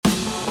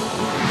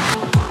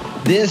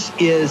This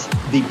is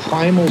the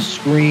primal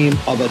scream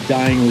of a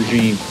dying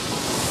regime.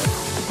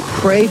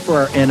 Pray for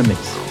our enemies,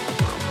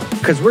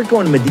 because we're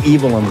going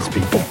medieval on these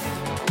people.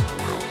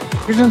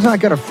 You're just not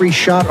got a free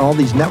shot on all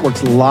these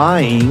networks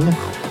lying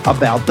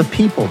about the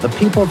people. The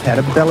people have had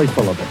a belly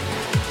full of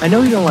it. I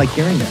know you don't like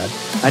hearing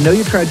that. I know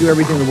you try to do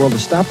everything in the world to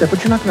stop that,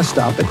 but you're not going to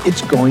stop it.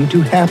 It's going to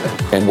happen.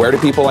 And where do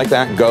people like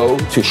that go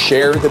to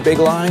share the big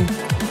lie?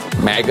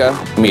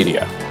 MAGA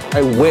media.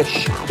 I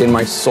wish, in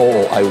my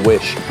soul, I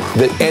wish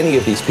that any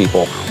of these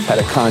people had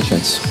a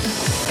conscience.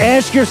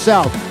 Ask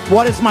yourself,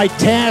 what is my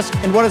task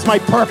and what is my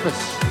purpose?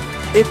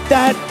 If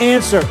that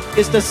answer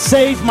is to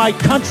save my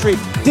country,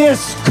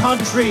 this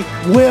country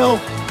will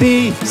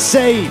be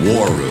saved.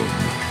 War Room.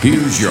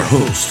 Here's your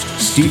host,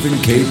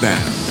 Stephen K.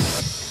 Bannon.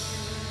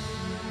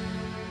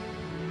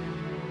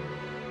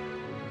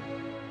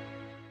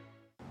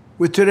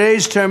 With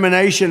today's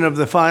termination of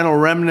the final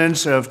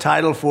remnants of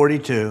Title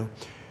 42,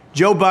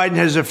 Joe Biden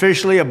has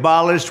officially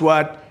abolished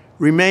what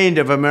remained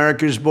of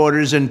America's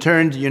borders and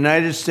turned the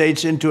United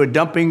States into a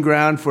dumping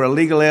ground for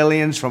illegal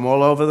aliens from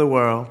all over the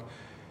world.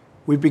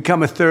 We've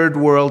become a third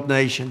world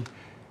nation.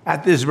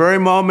 At this very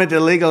moment,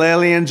 illegal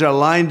aliens are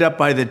lined up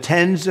by the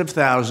tens of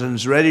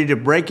thousands, ready to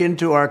break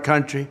into our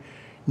country,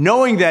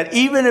 knowing that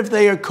even if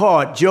they are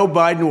caught, Joe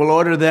Biden will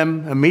order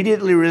them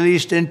immediately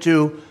released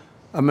into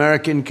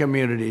American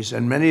communities.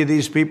 And many of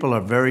these people are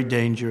very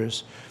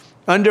dangerous.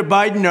 Under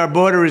Biden, our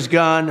border is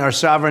gone, our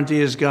sovereignty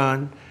is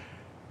gone,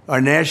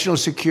 our national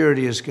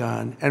security is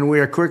gone, and we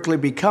are quickly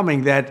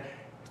becoming that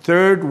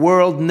third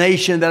world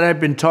nation that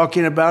I've been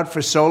talking about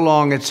for so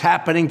long. It's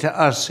happening to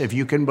us, if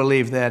you can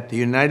believe that. The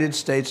United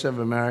States of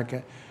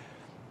America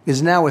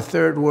is now a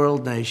third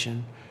world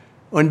nation.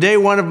 On day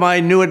one of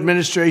my new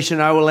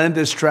administration, I will end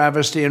this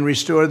travesty and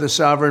restore the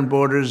sovereign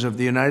borders of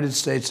the United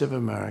States of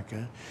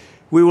America.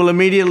 We will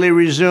immediately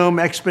resume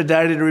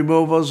expedited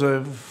removals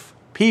of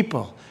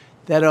people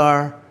that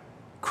are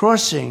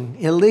crossing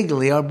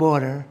illegally our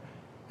border.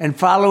 And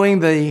following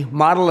the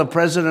model of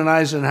President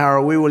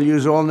Eisenhower, we will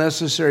use all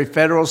necessary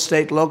federal,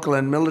 state, local,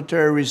 and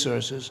military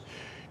resources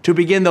to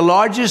begin the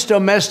largest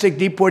domestic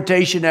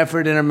deportation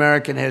effort in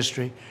American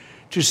history,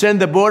 to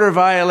send the border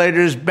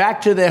violators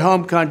back to their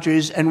home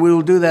countries, and we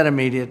will do that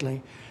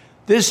immediately.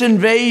 This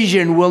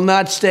invasion will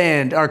not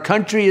stand. Our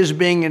country is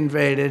being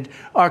invaded.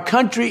 Our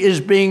country is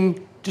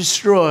being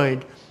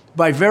destroyed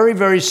by very,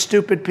 very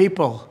stupid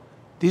people.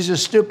 These are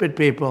stupid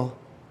people.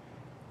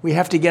 We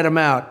have to get them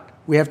out.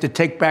 We have to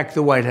take back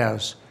the White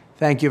House.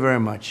 Thank you very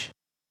much.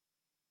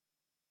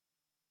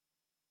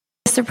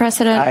 Mr.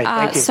 President,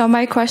 Hi, so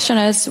my question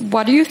is,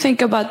 what do you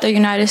think about the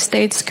United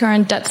States'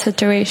 current debt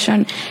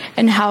situation,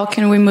 and how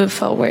can we move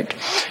forward?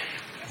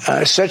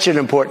 Such an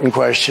important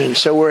question.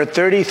 So we're at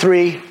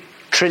 $33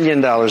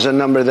 trillion, a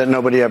number that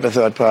nobody ever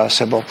thought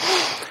possible.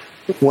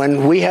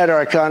 When we had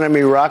our economy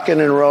rocking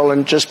and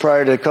rolling just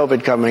prior to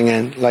COVID coming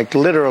in, like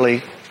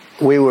literally,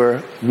 we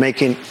were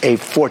making a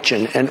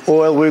fortune. And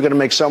oil, we were going to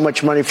make so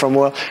much money from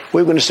oil,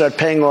 we were going to start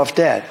paying off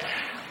debt.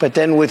 But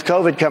then with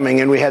COVID coming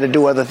in, we had to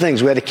do other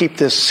things. We had to keep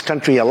this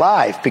country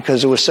alive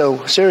because it was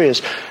so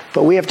serious.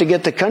 But we have to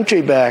get the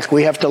country back.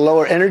 We have to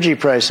lower energy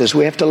prices.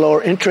 We have to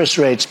lower interest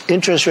rates.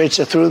 Interest rates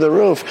are through the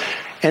roof.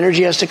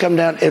 Energy has to come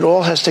down. It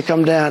all has to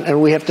come down.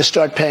 And we have to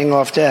start paying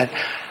off debt.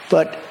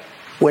 But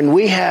when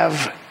we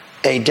have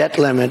a debt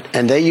limit,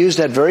 and they used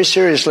that very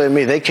seriously with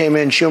me. They came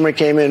in, Schumer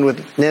came in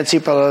with Nancy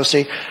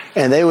Pelosi,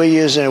 and they were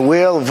using,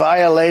 we'll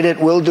violate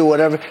it, we'll do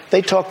whatever.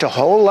 They talked a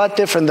whole lot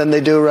different than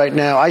they do right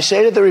now. I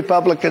say to the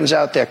Republicans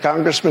out there,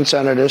 congressmen,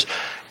 senators,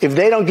 if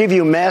they don't give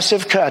you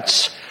massive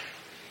cuts,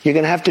 you're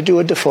going to have to do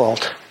a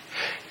default.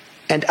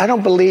 And I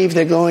don't believe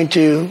they're going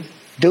to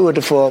do a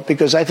default,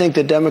 because I think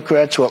the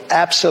Democrats will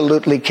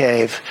absolutely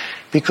cave,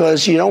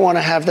 because you don't want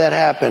to have that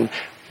happen.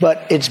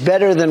 But it's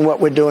better than what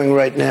we're doing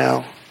right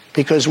now,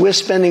 because we're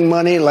spending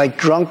money like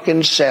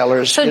drunken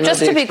sailors. So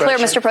just to be clear,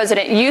 Mr.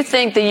 President, you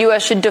think the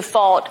U.S. should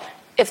default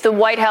if the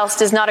White House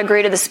does not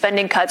agree to the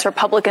spending cuts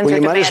Republicans are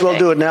demanding? You might as well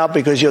do it now,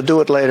 because you'll do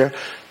it later,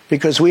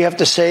 because we have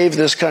to save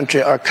this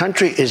country. Our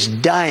country is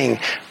dying.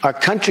 Our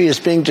country is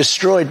being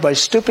destroyed by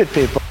stupid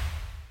people.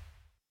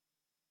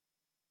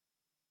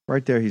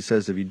 Right there, he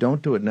says, if you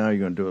don't do it now, you're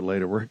going to do it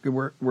later.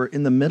 We're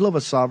in the middle of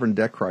a sovereign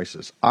debt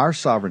crisis, our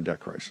sovereign debt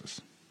crisis.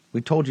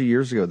 We told you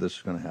years ago this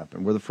was going to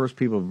happen. We're the first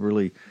people to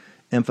really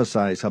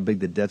emphasize how big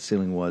the debt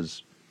ceiling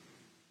was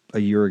a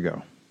year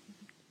ago,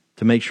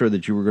 to make sure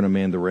that you were going to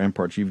man the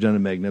ramparts. You've done a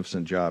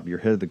magnificent job. You're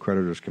head of the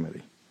creditors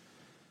committee.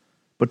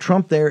 But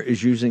Trump there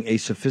is using a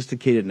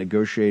sophisticated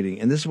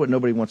negotiating, and this is what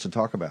nobody wants to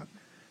talk about.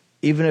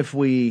 Even if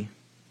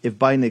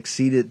Biden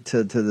acceded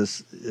to the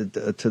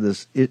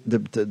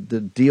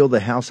deal the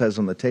House has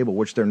on the table,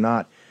 which they're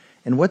not,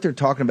 and what they're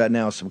talking about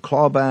now is some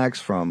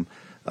clawbacks from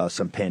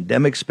some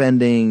pandemic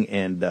spending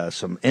and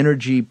some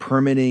energy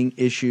permitting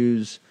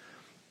issues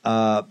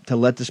to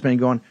let the spending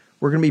go on.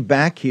 We're going to be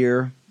back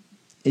here.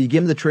 You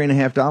give them the $3.5 trillion,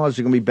 they're going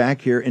to be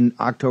back here in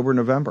October,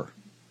 November.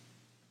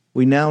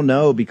 We now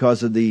know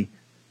because of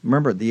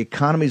remember, the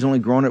economy's only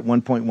grown at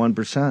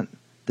 1.1%.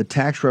 The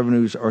tax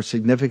revenues are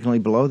significantly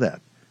below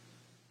that.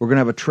 We're going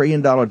to have a $1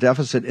 trillion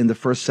deficit in the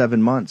first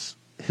 7 months.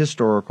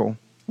 Historical.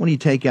 When you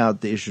take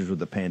out the issues with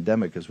the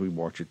pandemic, as we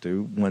walked you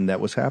through, when that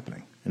was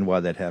happening and why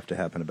that have to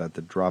happen about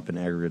the drop in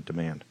aggregate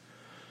demand.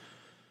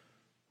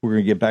 We're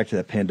going to get back to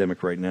that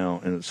pandemic right now,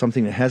 and it's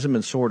something that hasn't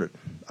been sorted.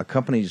 A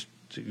company's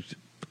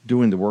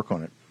doing the work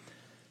on it.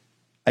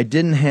 I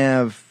didn't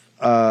have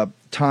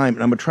time,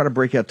 and I'm going to try to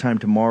break out time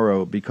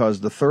tomorrow because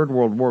the Third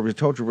World War, we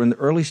told you we're in the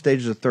early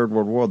stages of the Third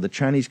World War. The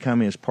Chinese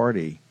Communist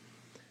Party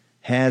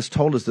has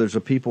told us there's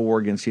a people war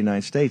against the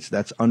United States.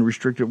 That's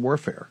unrestricted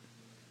warfare.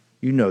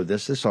 You know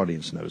this. This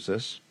audience knows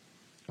this.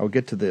 I'll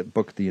get to the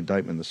book, The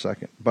Indictment, in a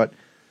second. But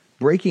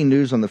breaking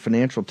news on the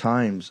Financial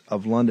Times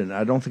of London.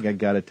 I don't think I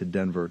got it to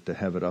Denver to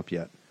have it up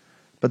yet.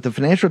 But the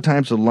Financial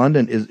Times of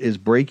London is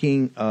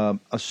breaking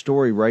a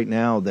story right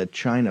now that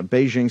China,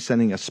 Beijing,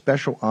 sending a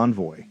special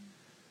envoy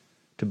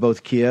to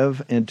both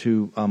Kiev and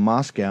to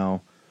Moscow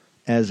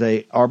as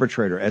a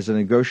arbitrator, as a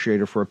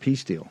negotiator for a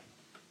peace deal.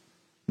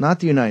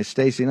 Not the United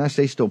States. The United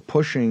States still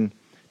pushing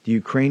the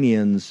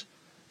Ukrainians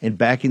and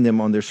backing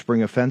them on their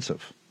spring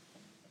offensive.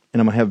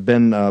 And I'm going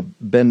to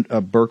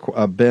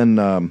have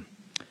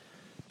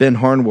Ben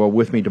Harnwell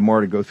with me tomorrow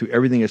to go through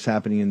everything that's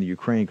happening in the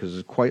Ukraine, because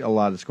there's quite a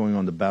lot that's going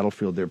on the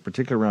battlefield there,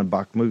 particularly around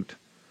Bakhmut.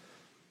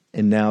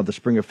 And now the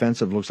spring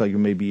offensive looks like it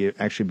may be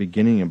actually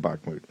beginning in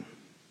Bakhmut.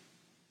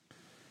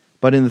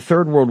 But in the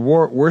Third World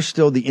War, we're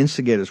still the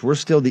instigators. We're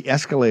still the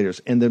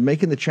escalators. And they're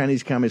making the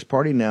Chinese Communist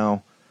Party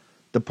now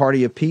the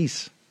party of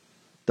peace,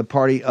 the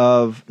party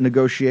of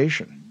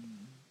negotiation.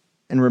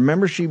 And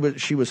remember, she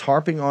was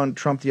harping on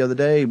Trump the other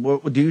day. Well,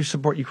 do you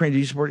support Ukraine? Do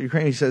you support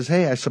Ukraine? He says,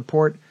 hey, I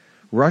support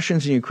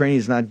Russians and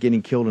Ukrainians not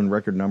getting killed in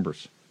record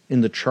numbers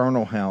in the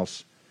charnel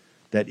house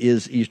that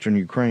is eastern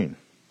Ukraine.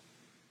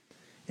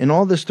 In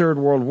all this Third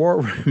World War,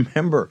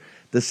 remember,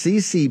 the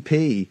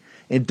CCP,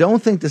 and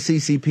don't think the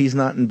CCP is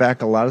not in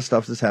back a lot of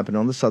stuff that's happened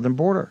on the southern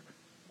border.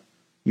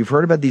 You've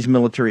heard about these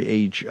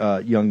military-age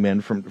young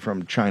men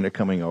from China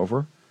coming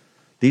over.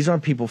 These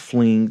aren't people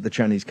fleeing the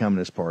Chinese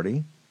Communist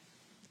Party.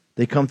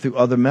 They come through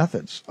other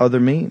methods, other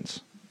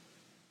means.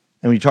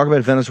 And when you talk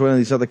about Venezuela and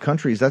these other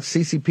countries, that's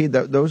CCP.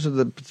 Those are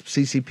the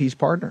CCP's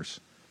partners.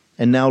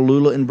 And now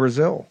Lula in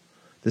Brazil.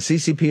 The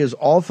CCP is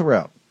all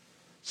throughout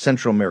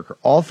Central America,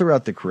 all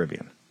throughout the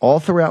Caribbean, all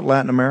throughout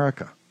Latin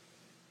America.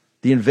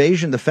 The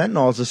invasion, the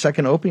fentanyl, is the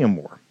second opium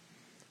war.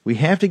 We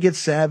have to get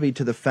savvy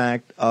to the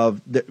fact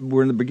of that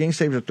we're in the beginning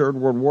stage of the Third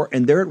World War,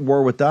 and they're at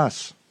war with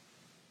us.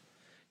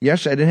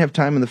 Yes, I didn't have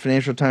time in the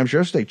Financial Times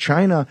yesterday.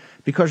 China,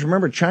 because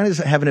remember, China's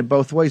having it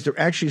both ways. They're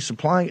actually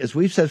supplying, as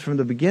we've said from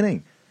the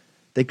beginning,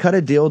 they cut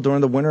a deal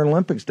during the Winter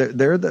Olympics.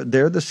 They're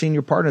the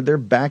senior partner. They're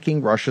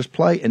backing Russia's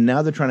play, and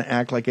now they're trying to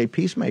act like a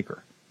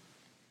peacemaker.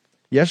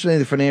 Yesterday in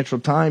the Financial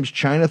Times,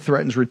 China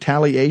threatens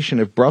retaliation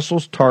if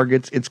Brussels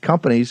targets its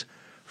companies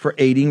for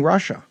aiding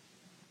Russia.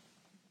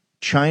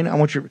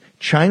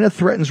 China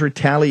threatens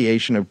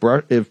retaliation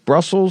if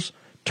Brussels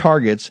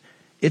targets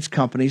its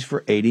companies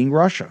for aiding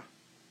Russia.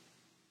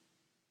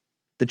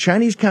 The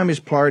Chinese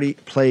Communist Party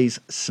plays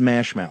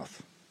smash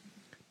mouth.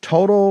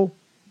 Total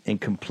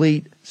and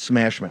complete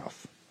smash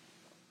mouth.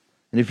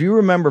 And if you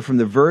remember from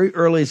the very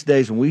earliest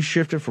days when we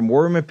shifted from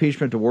war room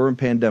impeachment to war room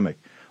pandemic,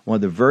 one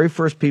of the very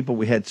first people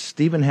we had,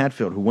 Stephen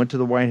Hatfield, who went to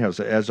the White House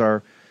as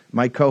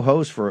my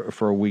co-host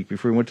for a week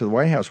before he went to the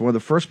White House. One of the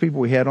first people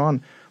we had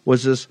on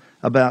was it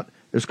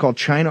was called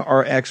China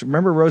RX.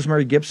 Remember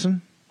Rosemary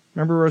Gibson?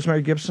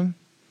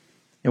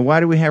 And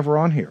why do we have her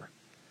on here?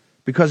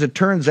 Because it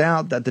turns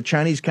out that the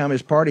Chinese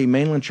Communist Party,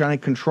 mainland China,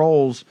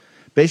 controls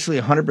basically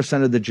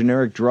 100% of the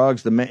generic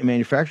drugs, the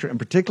manufacturer, and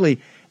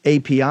particularly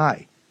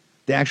API,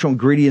 the actual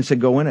ingredients that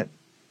go in it.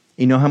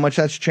 You know how much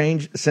that's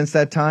changed since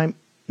that time?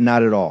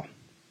 Not at all.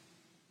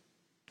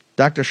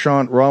 Dr.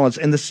 Sean Rollins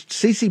and the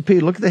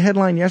CCP, look at the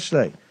headline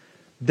yesterday.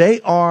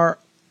 They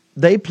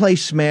play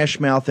smash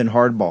mouth and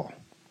hardball.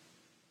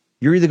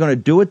 You're either going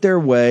to do it their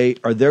way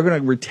or they're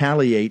going to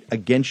retaliate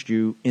against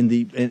you in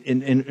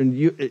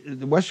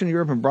Western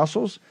Europe and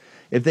Brussels.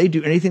 If they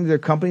do anything to their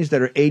companies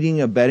that are aiding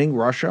and abetting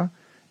Russia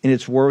in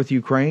its war with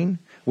Ukraine,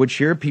 which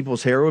here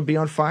people's hair would be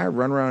on fire,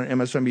 run around on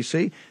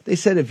MSNBC. They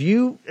said if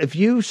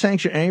you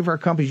sanction any of our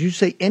companies, you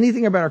say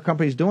anything about our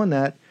companies doing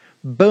that,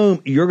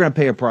 boom, you're going to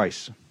pay a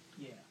price.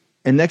 Yeah.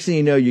 And next thing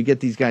you know, you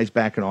get these guys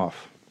backing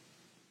off.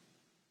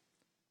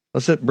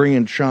 Let's bring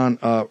in Sean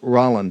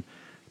Rollin.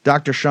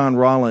 Dr. Sean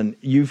Rollin,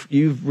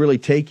 you've really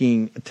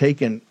taken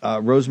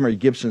Rosemary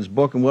Gibson's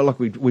book, and well, look,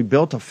 we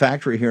built a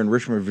factory here in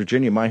Richmond,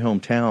 Virginia, my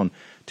hometown,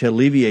 to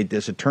alleviate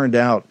this. It turned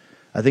out,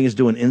 I think it's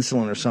doing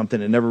insulin or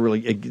something.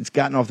 It's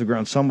gotten off the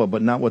ground somewhat,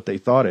 but not what they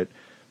thought it.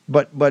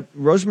 But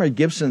Rosemary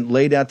Gibson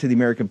laid out to the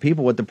American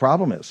people what the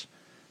problem is.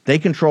 They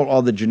control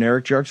all the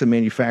generic drugs and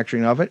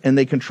manufacturing of it, and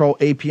they control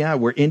API.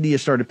 Where India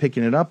started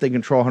picking it up, they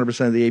control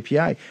 100% of the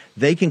API.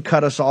 They can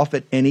cut us off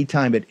at any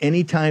time. At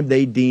any time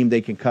they deem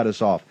they can cut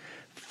us off.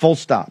 Full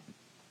stop.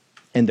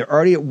 And they're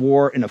already at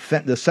war in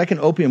the second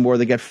opium war.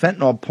 They got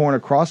fentanyl pouring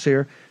across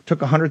here. Took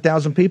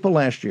 100,000 people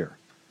last year.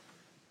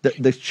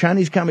 The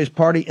Chinese Communist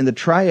Party and the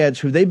triads,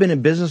 who they've been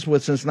in business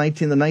with since the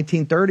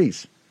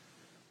 1930s.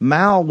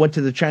 Mao went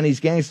to the Chinese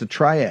gangs, the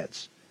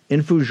triads,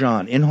 in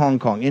Fujian, in Hong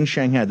Kong, in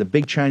Shanghai, the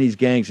big Chinese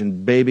gangs,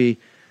 and baby,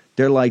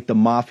 they're like the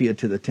mafia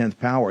to the 10th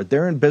power.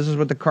 They're in business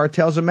with the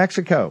cartels of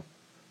Mexico.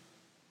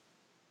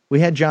 We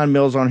had John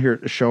Mills on here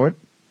to show it.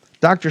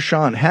 Dr.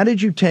 Sean, how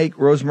did you take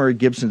Rosemary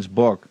Gibson's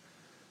book,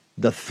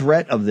 The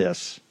Threat of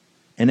This,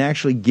 and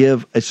actually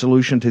give a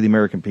solution to the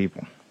American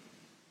people?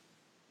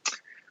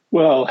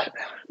 Well,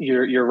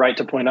 you're right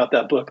to point out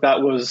that book.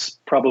 That was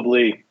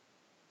probably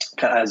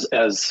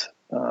as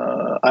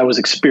I was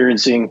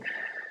experiencing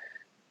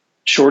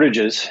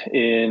shortages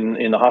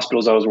in the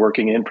hospitals I was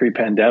working in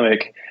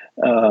pre-pandemic,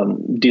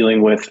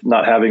 dealing with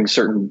not having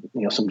certain,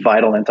 some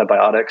vital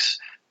antibiotics.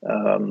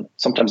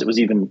 Sometimes it was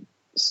even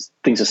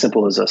things as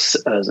simple as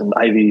an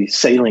IV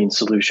saline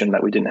solution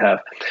that we didn't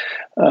have,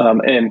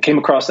 and came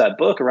across that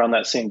book around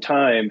that same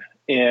time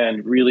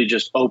and really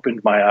just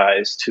opened my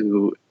eyes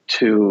to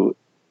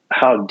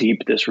how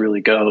deep this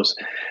really goes.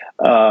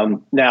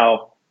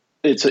 Now,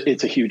 it's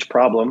a huge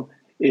problem.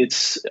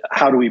 It's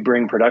how do we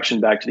bring production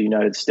back to the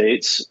United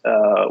States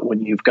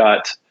when you've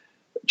got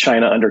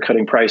China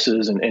undercutting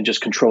prices and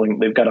just controlling?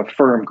 They've got a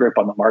firm grip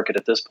on the market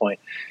at this point.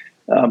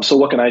 So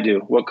what can I do?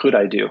 What could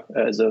I do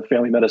as a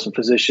family medicine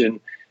physician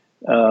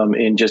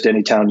in just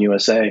any town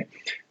USA?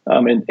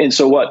 And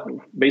so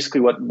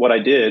what I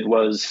did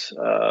was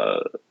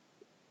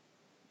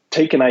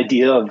take an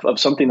idea of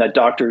something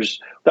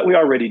that we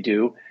already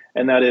do.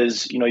 And that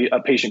is,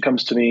 a patient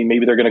comes to me,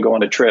 maybe they're going to go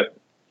on a trip.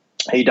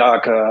 Hey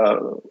doc,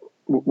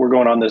 we're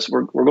going on a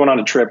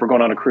trip, we're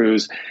going on a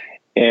cruise.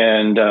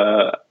 And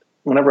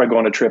whenever I go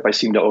on a trip, I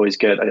seem to always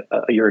get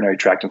a urinary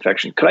tract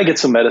infection. Could I get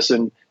some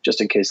medicine just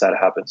in case that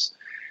happens?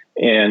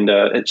 And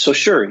so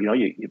sure,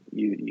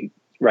 you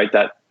write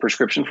that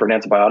prescription for an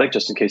antibiotic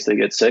just in case they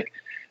get sick.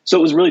 So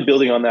it was really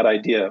building on that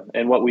idea.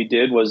 And what we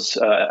did was,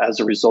 as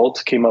a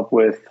result, came up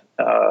with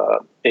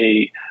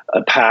a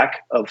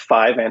pack of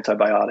 5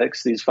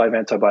 antibiotics. These 5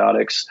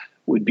 antibiotics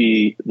would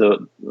be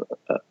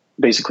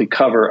basically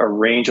cover a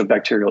range of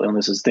bacterial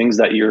illnesses, things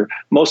that you're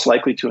most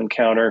likely to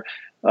encounter,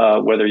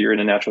 whether you're in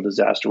a natural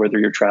disaster, whether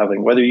you're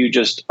traveling, whether you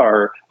just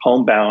are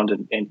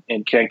homebound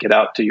and can't get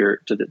out to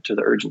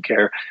the urgent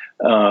care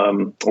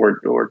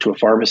or to a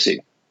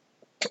pharmacy.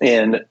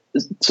 And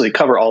so they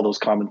cover all those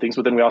common things,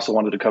 but then we also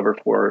wanted to cover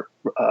for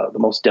the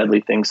most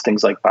deadly things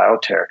like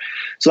bioterror.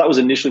 So that was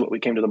initially what we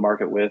came to the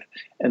market with.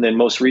 And then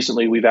most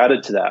recently, we've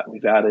added to that.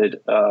 We've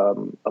added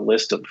a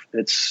list of,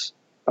 it's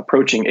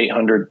approaching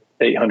 800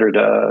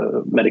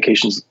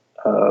 medications,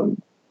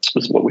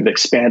 is what we've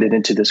expanded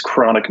into this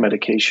chronic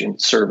medication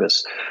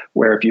service,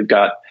 where if you've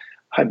got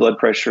high blood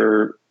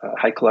pressure,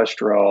 high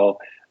cholesterol,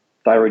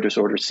 thyroid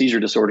disorders, seizure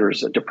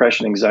disorders,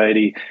 depression,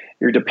 anxiety,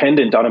 you're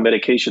dependent on a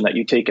medication that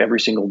you take every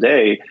single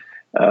day.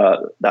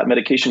 That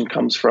medication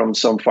comes from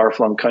some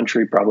far-flung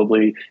country,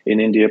 probably in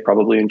India,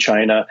 probably in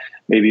China,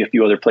 maybe a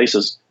few other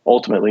places.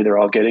 Ultimately, they're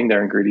all getting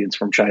their ingredients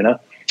from China.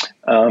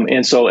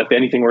 And so if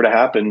anything were to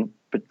happen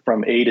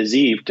from A to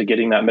Z to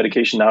getting that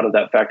medication out of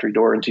that factory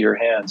door into your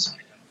hands,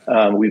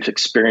 we've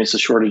experienced the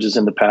shortages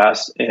in the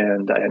past,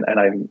 and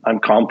I'm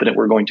confident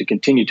we're going to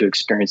continue to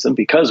experience them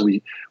because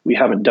we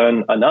haven't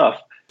done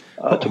enough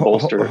to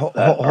bolster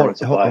that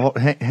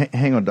supply.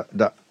 Hang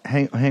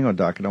on,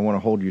 Doc, and I want to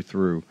hold you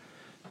through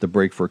the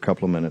break for a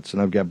couple of minutes,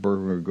 and we're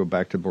going to go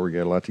back to the board. We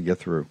got a lot to get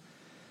through,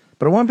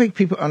 but I want to make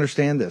people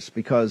understand this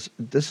because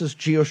this is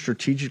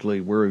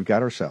geostrategically where we've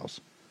got ourselves.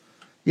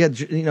 Yeah,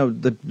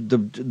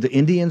 the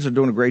Indians are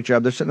doing a great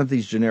job. They're setting up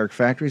these generic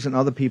factories, and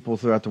other people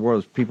throughout the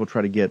world, people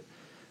try to get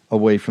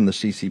away from the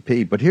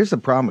CCP. But here's the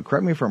problem.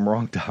 Correct me if I'm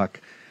wrong, Doc.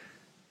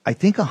 I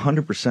think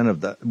 100%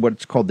 of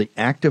what's called the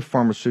active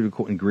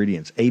pharmaceutical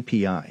ingredients,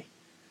 API,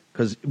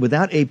 because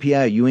without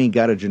API, you ain't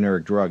got a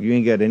generic drug. You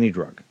ain't got any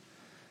drug.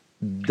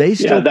 They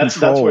still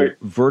control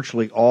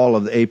virtually all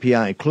of the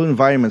API, including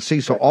vitamin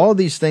C. So all of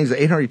these things that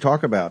 800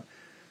 talk about,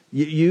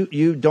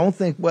 you don't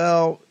think,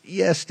 well,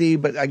 yes,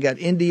 Steve, but I got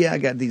India, I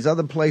got these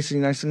other places.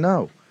 And I said,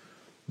 no.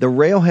 The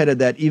railhead of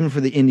that, even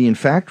for the Indian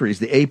factories,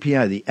 the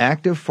API, the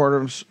active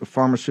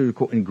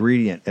pharmaceutical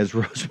ingredient, as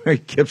Rosemary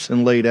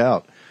Gibson laid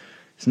out,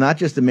 it's not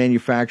just the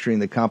manufacturing,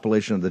 the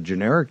compilation of the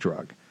generic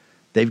drug.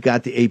 They've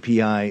got the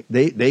API.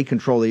 They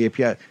control the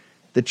API.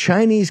 The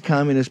Chinese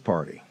Communist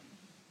Party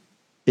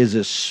is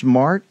as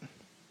smart,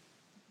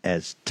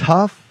 as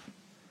tough,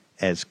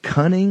 as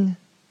cunning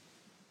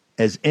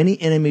as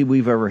any enemy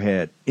we've ever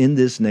had in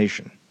this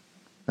nation.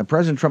 Now,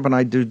 President Trump and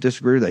I do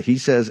disagree with that. He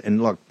says,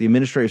 and look, the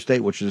administrative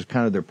state, which is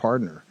kind of their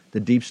partner, the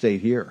deep state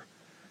here,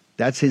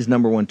 that's his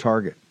number one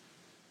target.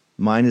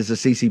 Mine is the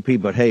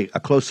CCP, but hey, a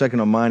close second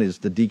on mine is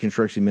the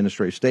deconstruction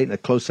administrative state, and a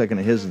close second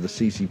of his is the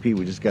CCP.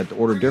 We just got the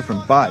order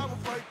different, but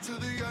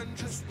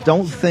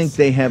don't think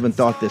they haven't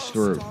thought this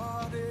through.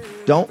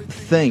 Don't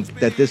think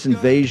that this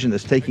invasion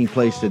that's taking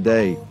place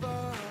today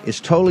is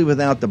totally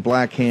without the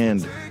black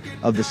hand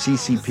of the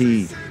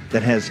CCP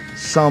that has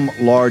some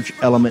large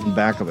element in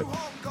back of it.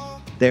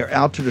 They're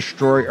out to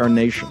destroy our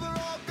nation.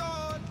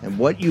 And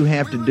what you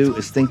have to do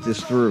is think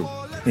this through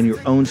in your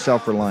own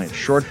self-reliance.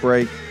 Short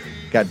break.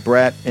 Got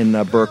Brett and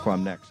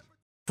Burklam next.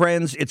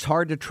 Friends, it's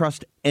hard to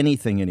trust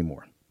anything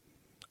anymore.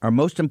 Our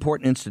most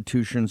important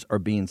institutions are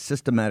being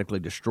systematically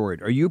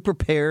destroyed. Are you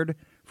prepared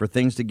for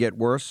things to get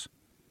worse?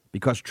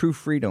 Because true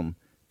freedom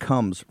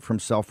comes from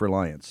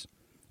self-reliance.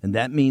 And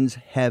that means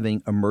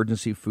having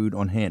emergency food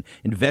on hand.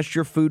 Invest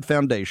your food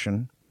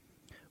foundation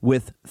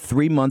with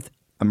 3-month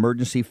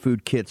emergency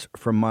food kits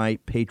from My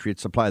Patriot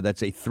Supply.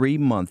 That's a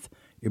 3-month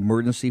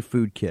emergency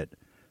food kit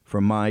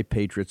from My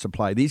Patriot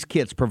Supply. These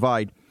kits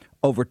provide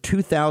over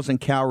 2,000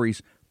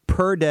 calories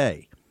per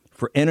day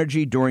for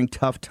energy during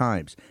tough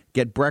times.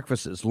 Get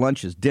breakfasts,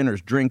 lunches,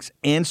 dinners, drinks,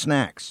 and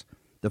snacks.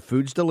 The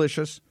food's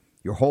delicious.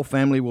 Your whole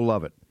family will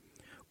love it.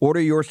 Order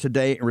yours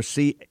today and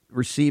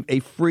receive a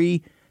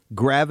free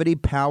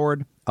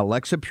gravity-powered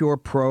Alexa Pure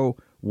Pro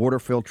water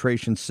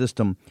filtration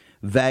system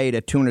valued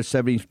at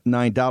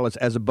 $279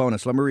 as a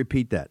bonus. Let me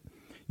repeat that.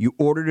 You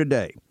order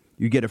today.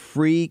 You get a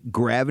free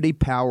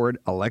gravity-powered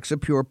Alexa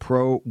Pure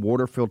Pro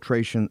water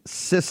filtration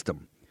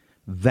system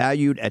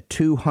valued at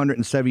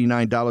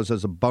 $279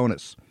 as a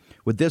bonus.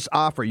 With this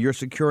offer, you're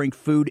securing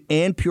food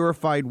and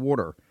purified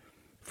water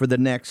for the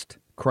next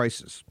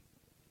crisis.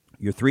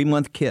 Your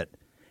 3-month kit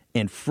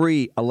and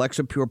free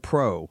Alexa Pure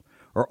Pro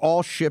are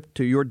all shipped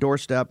to your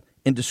doorstep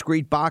in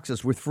discreet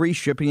boxes with free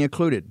shipping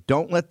included.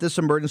 Don't let this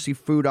emergency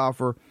food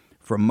offer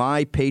from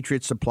My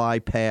Patriot Supply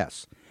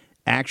pass.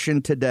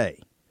 Action today.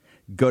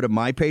 Go to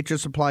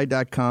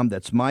MyPatriotSupply.com.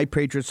 That's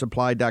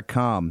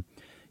MyPatriotSupply.com.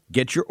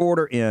 Get your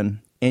order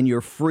in and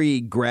your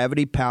free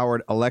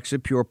gravity-powered Alexa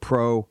Pure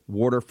Pro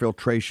water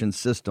filtration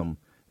system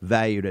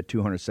valued at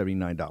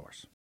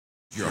 $279.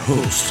 Your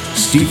host,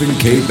 Stephen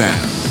K.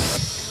 Bannon.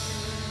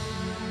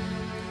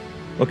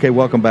 Okay,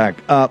 welcome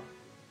back.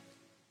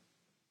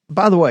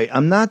 By the way,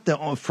 I'm not the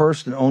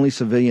first and only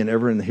civilian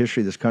ever in the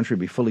history of this country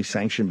to be fully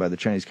sanctioned by the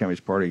Chinese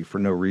Communist Party for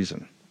no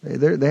reason.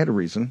 They had a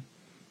reason.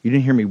 You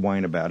didn't hear me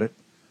whine about it.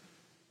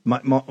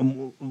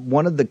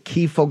 One of the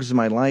key focuses of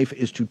my life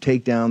is to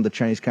take down the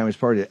Chinese Communist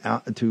Party,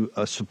 to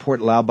support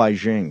Lao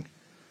Beijing,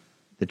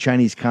 the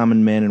Chinese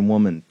common man and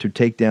woman, to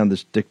take down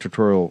this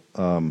dictatorial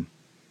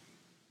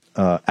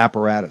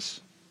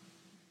apparatus.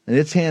 And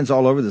its hands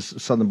all over the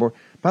southern border.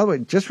 By the way,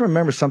 just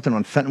remember something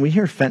on fentanyl. We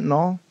hear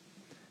fentanyl.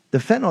 The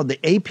fentanyl, the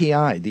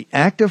API, the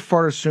active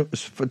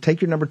pharmaceutical,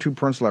 take your number 2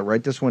 pencil out,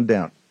 write this one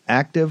down.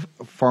 Active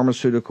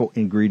pharmaceutical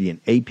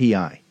ingredient,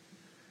 API.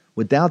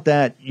 Without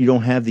that, you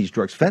don't have these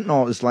drugs.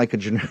 Fentanyl is like a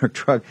generic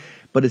drug,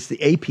 but it's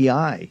the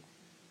API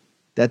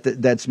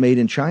that's made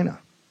in China.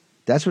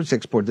 That's what's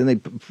exported.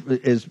 Then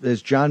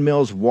as John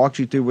Mills walked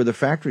you through where the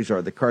factories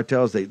are, the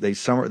cartels, they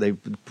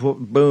put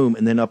boom,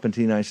 and then up into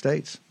the United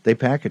States. They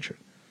package it,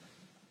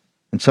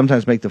 and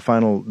sometimes make the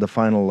final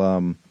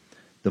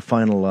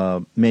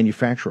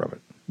manufacture of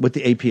it with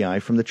the API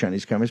from the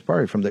Chinese Communist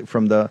Party, from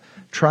the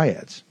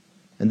triads.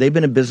 And they've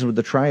been in business with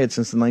the triads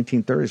since the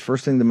 1930s.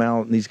 First thing the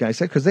Mao and these guys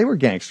said, because they were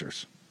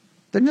gangsters.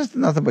 They're just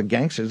nothing but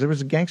gangsters. There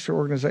was a gangster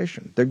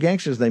organization. They're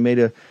gangsters. They made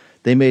a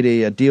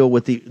deal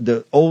with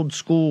the old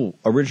school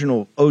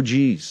original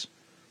OGs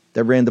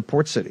that ran the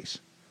port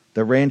cities,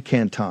 that ran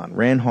Canton,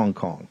 ran Hong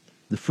Kong,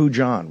 the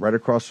Fujian, right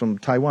across from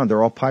Taiwan.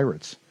 They're all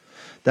pirates.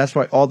 That's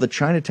why all the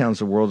Chinatowns of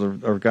the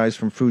world are guys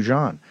from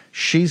Fujian.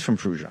 She's from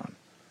Fujian.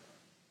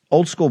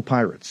 Old school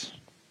pirates.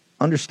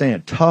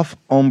 Understand, tough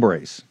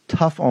hombres.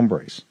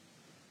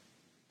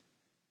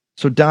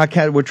 So, Doc,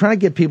 we're trying to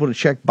get people to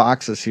check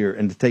boxes here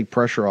and to take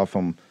pressure off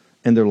them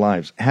in their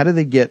lives. How do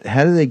they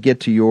get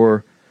to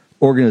your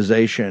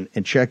organization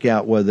and check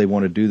out whether they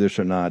want to do this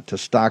or not, to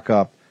stock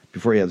up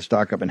before you have to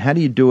stock up? And how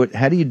do you do it?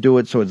 How do you do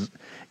it so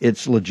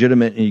it's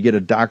legitimate and you get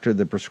a doctor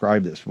that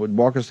prescribe this?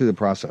 Walk us through the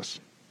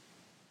process.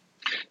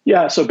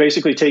 Yeah, so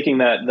basically taking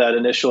that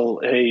initial,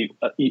 hey,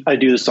 I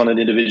do this on an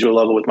individual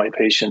level with my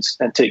patients,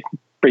 and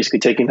basically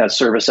taking that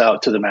service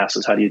out to the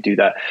masses. How do you do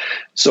that?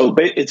 So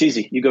it's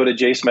easy. You go to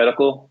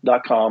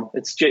jasemedical.com.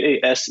 It's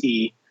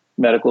JASE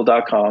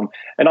medical.com.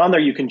 And on there,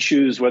 you can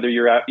choose whether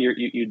you're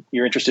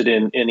interested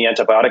in the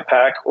antibiotic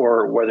pack,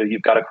 or whether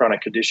you've got a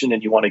chronic condition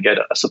and you want to get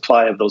a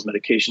supply of those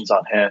medications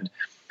on hand.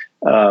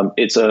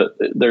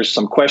 There's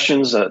some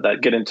questions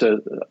that get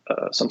into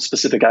some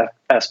specific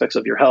aspects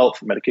of your health,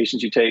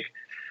 medications you take.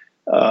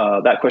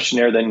 That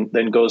questionnaire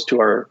then goes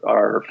to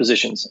our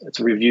physicians. It's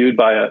reviewed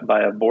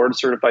by a board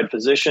certified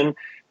physician.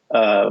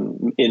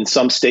 In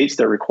some states,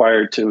 they're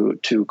required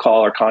to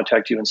call or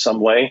contact you in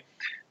some way,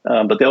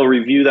 but they'll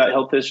review that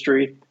health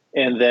history,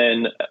 and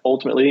then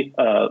ultimately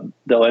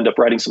they'll end up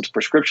writing some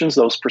prescriptions.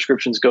 Those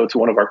prescriptions go to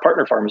one of our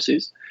partner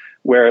pharmacies,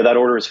 where that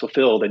order is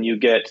fulfilled, and you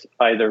get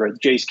either a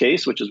Jase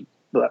case, which is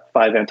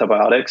 5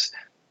 antibiotics,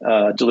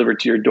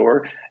 delivered to your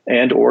door,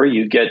 or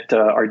you get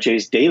our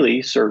Jase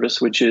Daily service,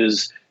 which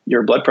is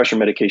your blood pressure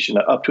medication,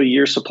 up to a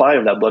year's supply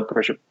of that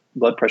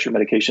blood pressure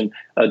medication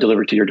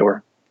delivered to your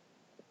door.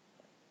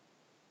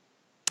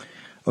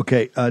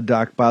 Okay,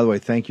 Doc, by the way,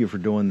 thank you for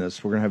doing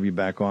this. We're going to have you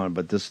back on,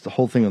 but the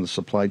whole thing on the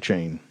supply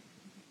chain,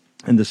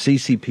 and the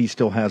CCP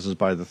still has us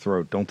by the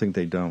throat. Don't think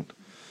they don't.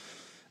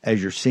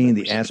 As you're seeing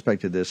the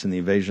aspect of this and the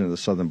invasion of the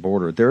southern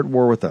border, they're at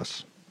war with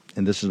us.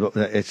 And this is what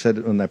I said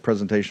in that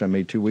presentation I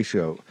made 2 weeks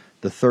ago.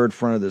 The third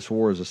front of this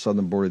war is the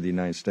southern border of the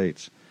United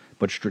States.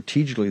 But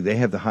strategically, they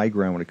have the high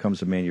ground when it comes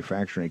to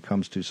manufacturing, it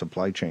comes to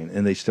supply chain,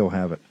 and they still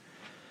have it.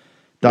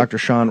 Dr.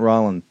 Sean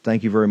Rolland,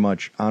 thank you very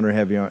much. Honor to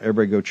have you on.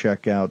 Everybody go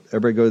check out.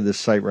 Everybody go to this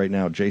site right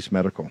now, Jace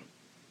Medical.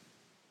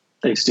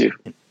 Thanks, Steve.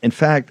 In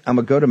fact, I'm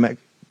going to go to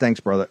thanks,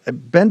 brother.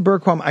 Ben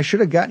Bergquam, I should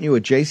have gotten you a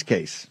Jace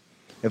case.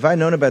 If I'd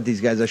known about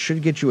these guys, I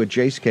should get you a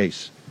Jace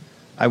case.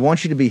 I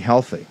want you to be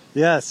healthy.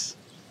 Yes.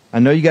 I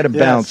know you got to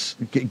bounce.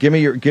 Give me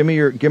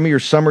your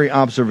summary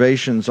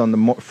observations on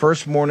the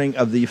first morning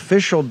of the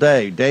official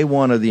day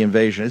one of the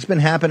invasion. It's been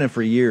happening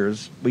for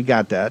years. We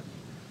got that.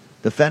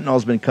 The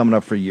fentanyl's been coming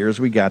up for years.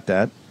 We got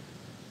that.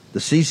 The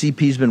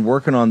CCP's been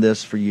working on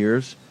this for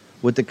years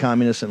with the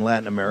communists in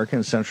Latin America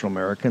and Central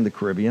America and the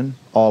Caribbean,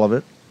 all of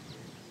it.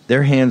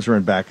 Their hands are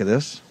in back of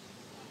this,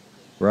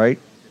 right?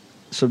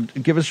 So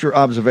give us your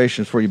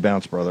observations before you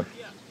bounce, brother.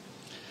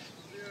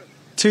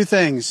 Two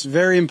things,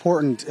 very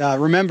important.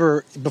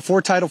 Remember,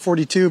 before Title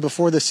 42,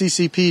 before the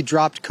CCP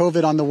dropped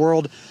COVID on the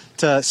world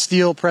to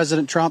steal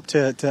President Trump,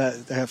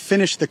 to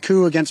finish the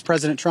coup against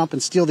President Trump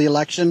and steal the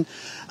election,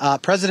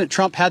 President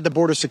Trump had the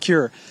border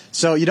secure.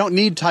 So you don't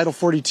need Title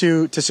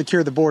 42 to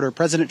secure the border.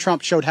 President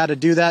Trump showed how to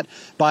do that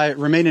by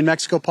Remain in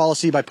Mexico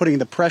policy, by putting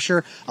the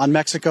pressure on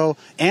Mexico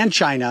and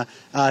China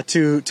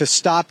to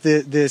stop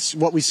this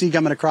what we see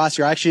coming across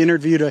here. I actually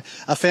interviewed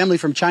a family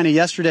from China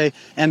yesterday,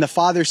 and the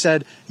father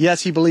said,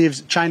 yes, he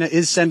believes China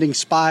is sending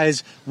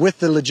spies with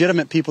the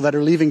legitimate people that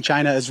are leaving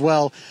China as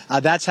well.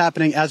 That's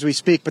happening as we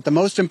speak. But the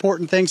most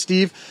important thing,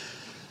 Steve,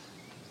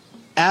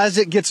 as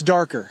it gets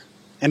darker,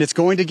 and it's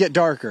going to get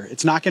darker.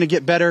 It's not going to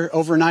get better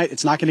overnight.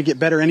 It's not going to get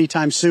better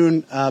anytime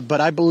soon.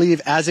 But I believe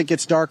as it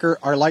gets darker,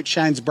 our light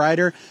shines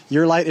brighter.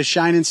 Your light is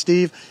shining,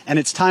 Steve. And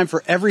it's time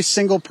for every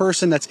single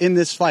person that's in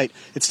this fight.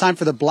 It's time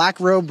for the black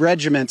robe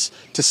regiments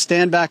to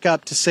stand back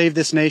up to save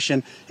this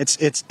nation.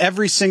 It's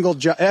every single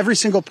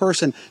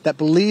person that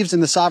believes in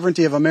the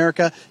sovereignty of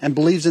America and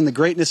believes in the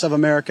greatness of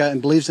America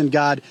and believes in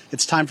God.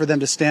 It's time for them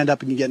to stand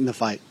up and get in the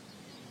fight.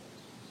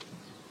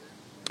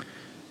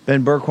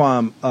 Ben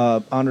Bergquam,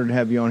 honored to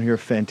have you on here.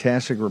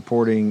 Fantastic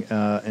reporting,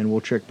 and we'll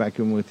check back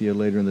in with you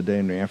later in the day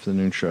in the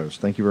afternoon shows.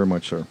 Thank you very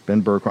much, sir.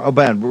 Ben Bergquam. Oh,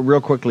 Ben,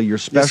 real quickly, your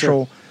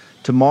special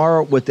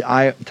tomorrow with the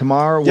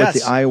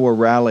Iowa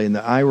rally, and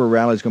the Iowa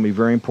rally is going to be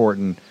very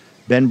important.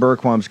 Ben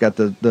Bergquam's got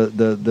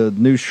the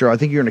new show. I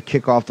think you're going to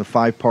kick off the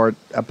 5-part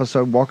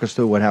episode. Walk us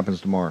through what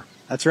happens tomorrow.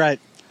 That's right.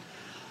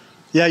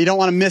 Yeah, you don't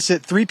want to miss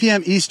it. 3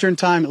 p.m. Eastern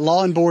Time,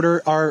 Law and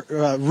Border, our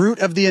Root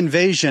of the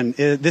Invasion.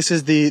 This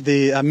is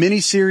the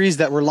mini-series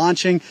that we're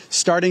launching,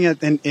 starting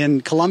in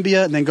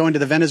Colombia and then going to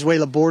the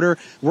Venezuela border.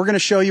 We're going to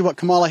show you what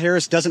Kamala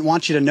Harris doesn't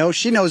want you to know.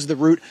 She knows the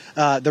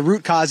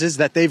root causes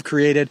that they've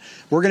created.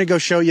 We're going to go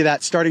show you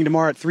that starting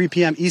tomorrow at 3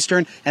 p.m.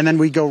 Eastern, and then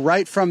we go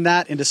right from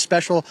that into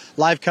special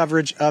live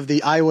coverage of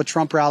the Iowa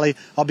Trump rally.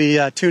 I'll be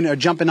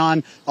jumping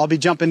on. I'll be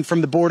jumping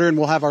from the border, and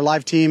we'll have our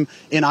live team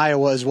in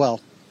Iowa as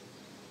well.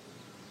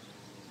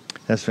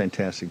 That's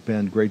fantastic,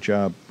 Ben. Great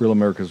job. Real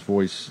America's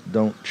Voice.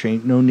 Don't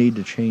change. No need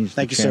to change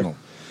the channel. Sir.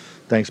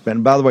 Thanks,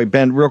 Ben. By the way,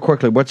 Ben, real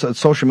quickly, what's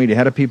social media?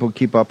 How do people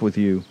keep up with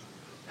you?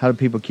 How do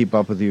people keep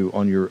up with you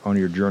on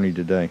your journey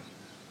today?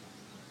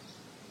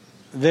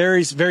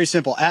 Very, very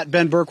simple. At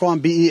Ben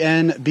Bergquam,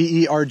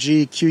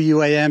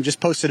 BenBergquam. Just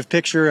posted a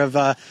picture of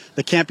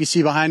the camp you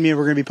see behind me.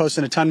 We're going to be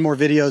posting a ton more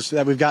videos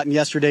that we've gotten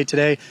yesterday,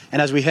 today,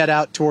 and as we head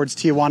out towards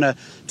Tijuana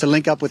to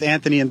link up with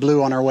Anthony and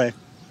Blue on our way.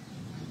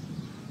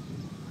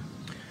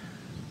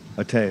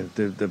 I tell you,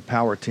 the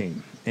power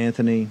team: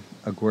 Anthony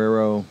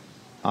Aguero,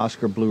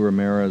 Oscar Blue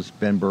Ramirez,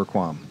 Ben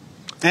Bergquam,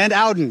 and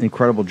Alden.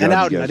 Incredible job. And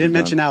Alden. I didn't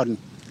mention Alden.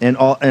 And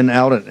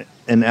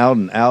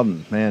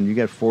Alden. Man, you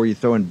got 4. You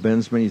throw in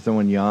Benzman, you throw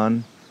in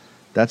Jan.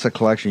 That's a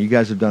collection. You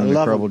guys have done an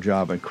incredible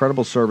job.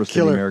 Incredible service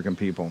to the American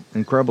people.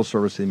 Incredible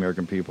service to the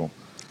American people.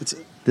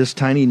 This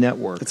tiny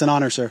network. It's an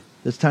honor, sir.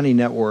 This tiny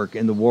network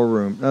in the war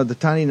room. The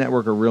tiny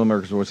network of Real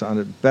America's Voice on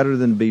it. Better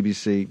than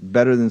BBC.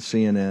 Better than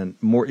CNN.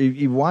 More.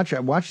 I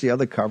watch the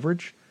other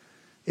coverage.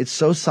 It's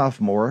so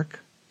sophomoric.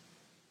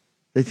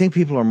 They think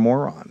people are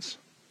morons.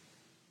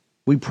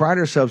 We pride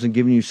ourselves in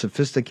giving you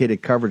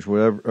sophisticated coverage,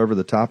 whatever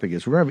the topic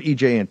is. We're going to have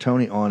E.J.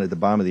 Antoni on at the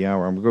bottom of the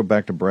hour. I'm going to go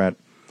back to Brett.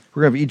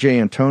 We're going to have E.J.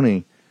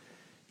 Antoni.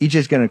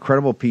 E.J.'s got an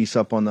incredible piece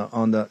up on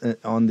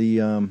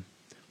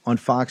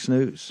Fox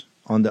News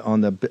on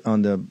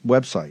the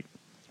website,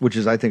 which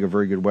is, I think, a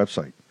very good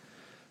website.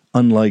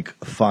 Unlike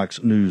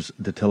Fox News,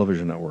 the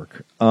television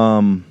network,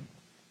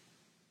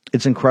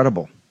 it's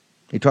incredible.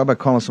 You talk about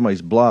calling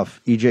somebody's bluff.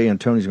 E.J.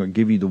 Antoni's going to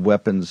give you the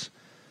weapons,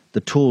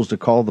 the tools to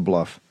call the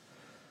bluff.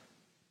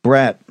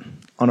 Brett,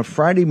 on a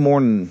Friday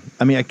morning,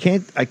 I mean, I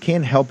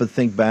can't help but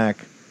think back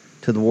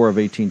to the War of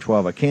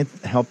 1812. I can't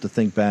help to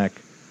think back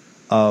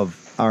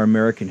of our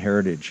American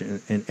heritage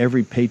and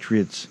every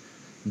patriot's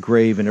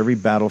grave and every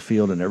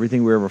battlefield and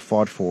everything we ever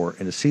fought for,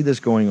 and to see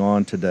this going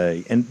on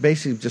today, and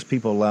basically just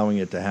people allowing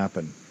it to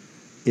happen,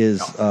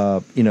 is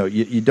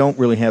you don't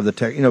really have the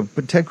tech.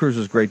 But Ted Cruz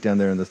is great down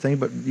there in the thing,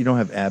 but you don't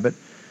have Abbott.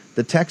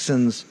 The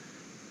Texans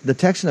the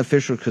Texan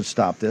officials could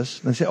stop this.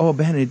 And they say, oh,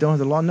 Bannon, you don't have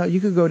the law. No, you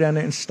could go down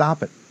there and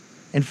stop it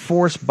and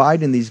force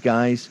Biden, these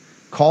guys,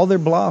 call their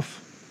bluff.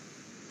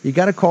 You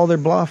got to call their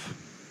bluff.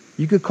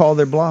 You could call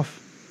their bluff.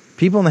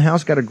 People in the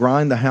House got to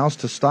grind the House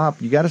to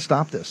stop. You got to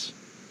stop this.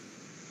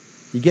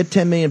 You get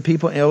 10 million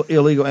people,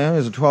 illegal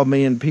aliens, or 12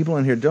 million people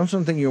in here. Don't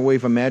think you're away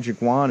from a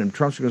magic wand and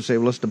Trump's going to say,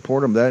 well, let's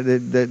deport them.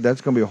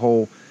 That's going to be a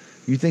whole...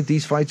 You think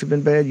these fights have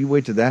been bad? You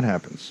wait till that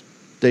happens.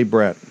 Dave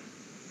Brett.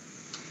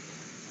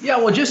 Yeah,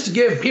 well, just to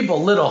give people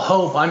a little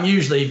hope, I'm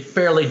usually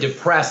fairly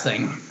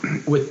depressing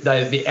with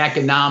the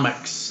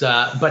economics.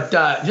 But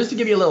just to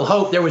give you a little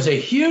hope, there was a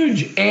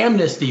huge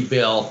amnesty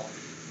bill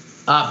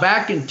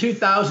back in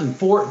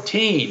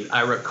 2014,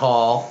 I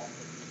recall.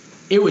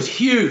 It was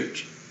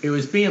huge. It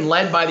was being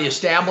led by the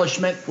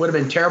establishment, would have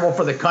been terrible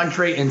for the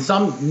country, and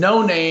some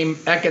no-name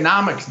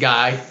economics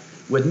guy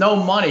with no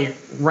money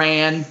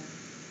ran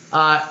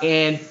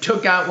and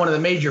took out one of the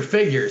major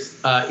figures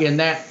in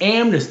that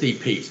amnesty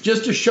piece,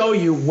 just to show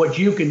you what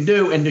you can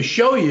do and to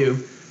show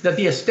you that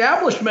the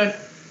establishment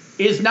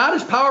is not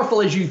as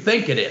powerful as you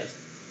think it is.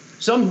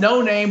 Some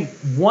no-name,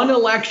 one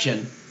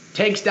election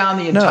takes down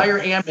the entire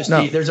amnesty.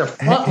 No. There's a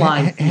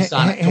frontline piece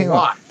on it to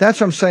watch. That's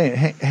what I'm saying.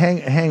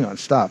 Hang on,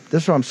 stop.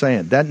 This is what I'm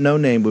saying. That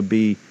no-name would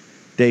be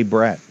Dave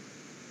Brett.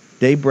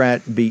 Dave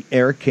Brett beat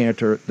Eric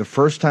Cantor the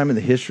first time in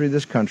the history of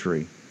this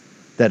country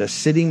that a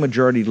sitting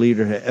majority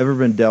leader had ever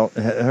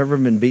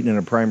been beaten in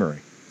a primary.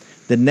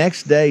 The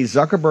next day,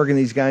 Zuckerberg and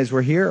these guys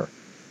were here.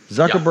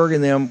 Zuckerberg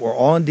and them were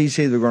all in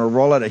D.C. They were going to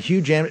roll out a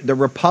huge... The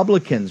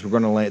Republicans were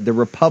going to lay... The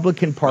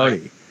Republican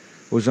Party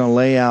was going to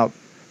lay out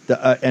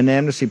an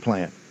amnesty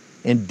plan.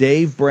 And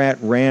Dave Brett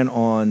ran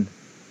on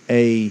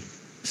a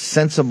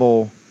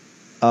sensible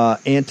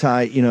stop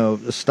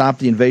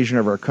the invasion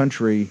of our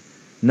country,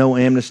 no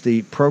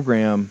amnesty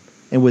program,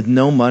 and with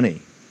no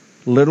money.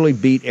 Literally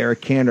beat Eric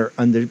Cantor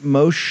on the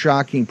most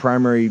shocking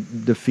primary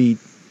defeat,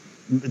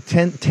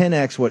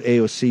 10x what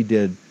AOC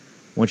did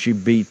when she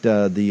beat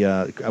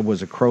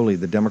Crowley,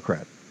 the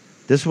Democrat.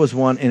 This was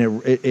one,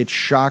 and it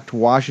shocked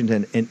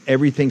Washington, and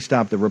everything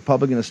stopped. The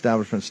Republican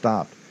establishment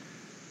stopped.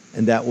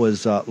 And that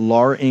was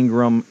Laura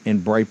Ingraham and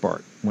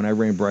Breitbart, when I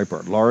ran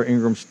Breitbart. Laura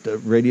Ingram's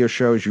radio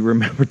shows, you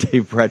remember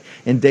Dave Brett.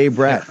 And Dave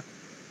Brett,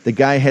 the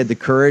guy had the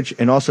courage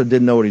and also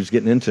didn't know what he was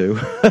getting into.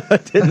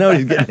 Didn't know what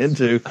he was getting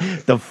into.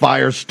 The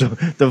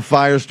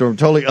firestorm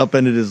totally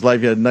upended his life.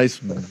 He had a nice,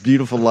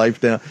 beautiful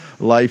life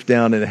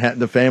down, and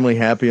the family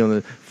happy on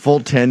the full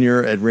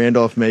tenure at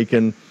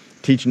Randolph-Macon,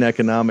 teaching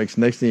economics.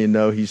 Next thing you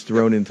know, he's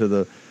thrown into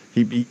the.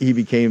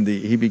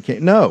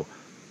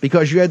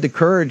 Because you had the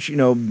courage,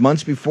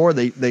 months before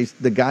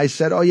the guy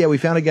said, oh, yeah, we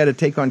found a guy to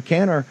take on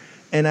Cantor.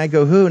 And I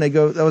go, who? And they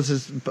go, that was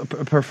his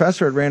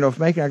professor at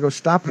Randolph-Macon. I go,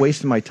 stop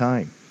wasting my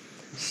time.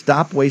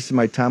 Stop wasting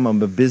my time.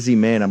 I'm a busy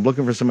man. I'm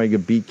looking for somebody who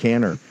could beat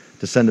Cantor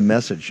to send a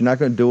message. You're not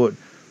going to do it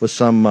with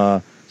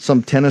some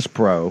tennis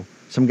pro,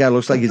 some guy who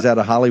looks like he's out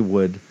of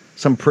Hollywood,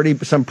 some pretty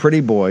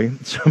boy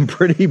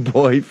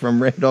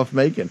from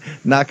Randolph-Macon.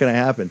 Not going to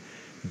happen.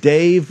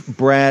 Dave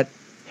Brett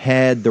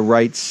had the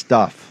right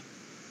stuff.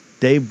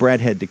 Dave Brett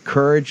had the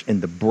courage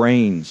and the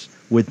brains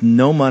with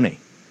no money.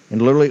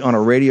 And literally on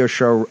a radio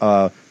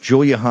show,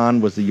 Julia Hahn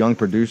was the young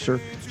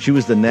producer. She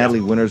was the Natalie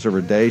Winters of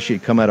her day. She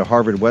had come out of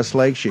Harvard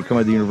Westlake. She had come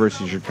out of the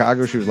University of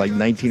Chicago. She was like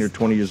 19 or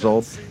 20 years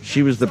old.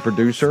 She was the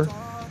producer.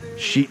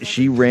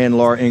 She ran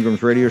Laura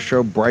Ingraham's radio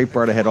show.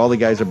 Breitbart, I had all the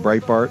guys at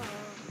Breitbart.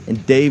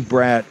 And Dave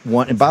Brett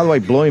won. And by the way,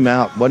 blew him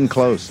out. Wasn't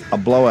close. A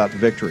blowout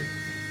victory.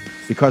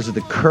 Because of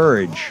the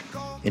courage,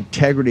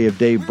 integrity of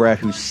Dave Brett,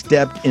 who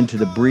stepped into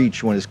the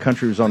breach when his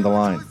country was on the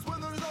line.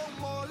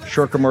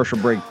 Short commercial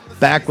break.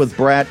 Back with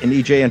Brett and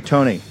EJ and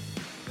Tony.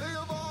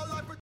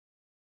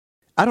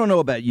 I don't know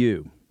about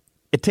you.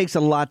 It takes a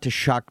lot to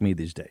shock me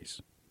these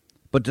days.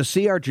 But to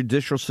see our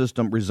judicial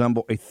system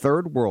resemble a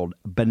third world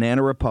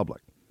banana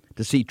republic,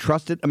 to see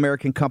trusted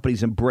American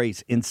companies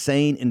embrace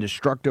insane and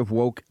destructive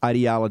woke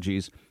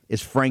ideologies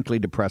is frankly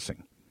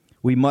depressing.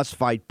 We must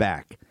fight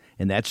back,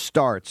 and that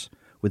starts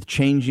with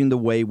changing the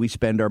way we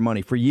spend our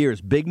money. For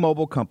years, big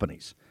mobile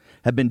companies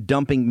have been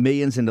dumping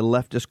millions into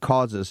leftist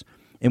causes,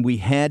 and we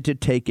had to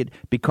take it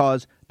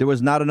because there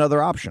was not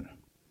another option.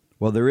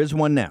 Well, there is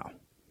one now.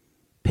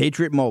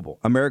 Patriot Mobile,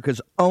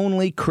 America's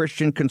only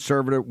Christian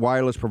conservative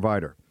wireless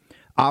provider,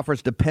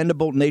 offers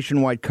dependable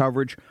nationwide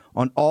coverage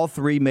on all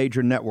three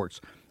major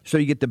networks, so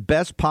you get the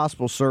best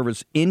possible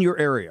service in your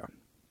area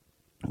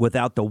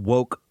without the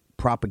woke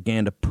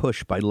propaganda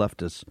push by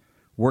leftists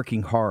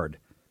working hard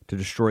to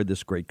destroy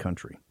this great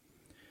country.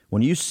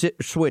 When you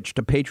switch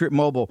to Patriot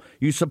Mobile,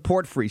 you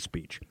support free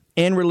speech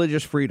and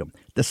religious freedom,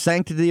 the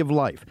sanctity of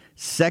life,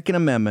 Second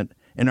Amendment,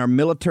 and our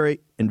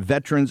military and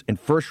veterans and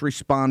first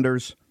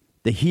responders,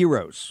 the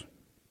heroes.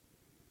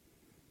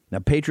 Now,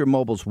 Patriot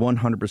Mobile's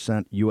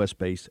 100%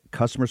 U.S.-based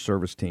customer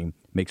service team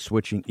makes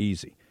switching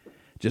easy.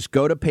 Just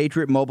go to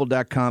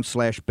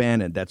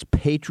patriotmobile.com/Bannon. That's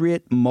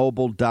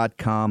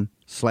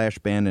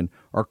patriotmobile.com/Bannon,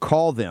 or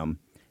call them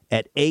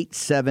at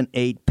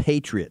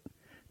 878-PATRIOT.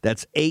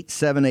 That's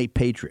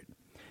 878-PATRIOT.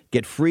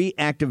 Get free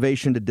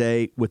activation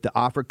today with the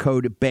offer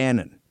code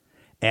Bannon.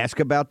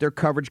 Ask about their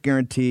coverage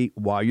guarantee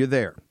while you're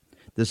there.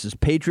 This is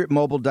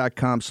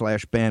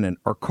patriotmobile.com/Bannon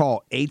or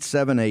call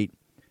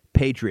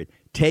 878-PATRIOT.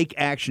 Take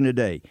action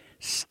today.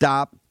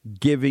 Stop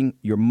giving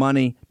your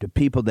money to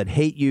people that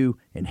hate you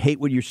and hate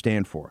what you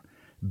stand for.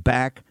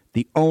 Back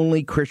the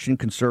only Christian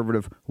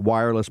conservative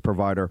wireless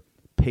provider,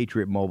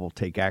 Patriot Mobile.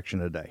 Take action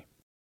today.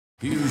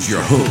 Here's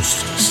your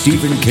host,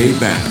 Stephen K.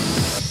 Bannon.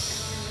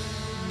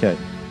 Okay.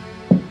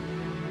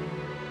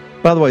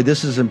 By the way,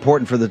 this is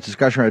important for the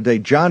discussion today.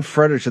 John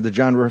Fredericks of the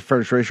John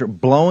Fredericks Radio Show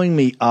blowing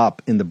me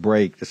up in the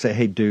break to say,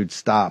 hey, dude,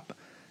 stop.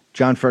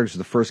 John Fredericks is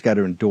the first guy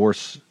to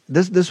endorse.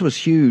 This was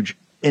huge,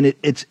 and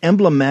it's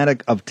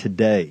emblematic of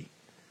today.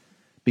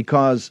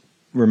 Because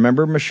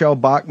remember Michelle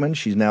Bachmann?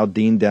 She's now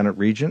dean down at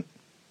Regent.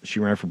 She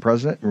ran for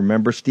president.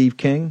 Remember Steve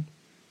King?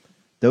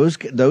 Those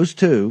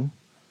two,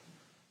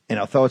 and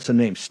I'll throw out some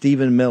names,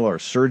 Stephen Miller,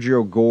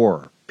 Sergio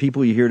Gore,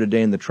 people you hear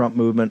today in the Trump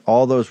movement,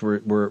 all those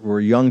were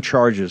young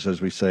charges, as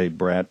we say,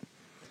 Brett,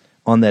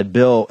 on that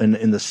bill. And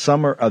in the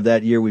summer of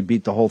that year, we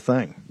beat the whole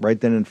thing,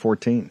 right then in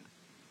 14.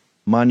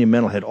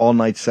 Monumental, had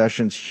all-night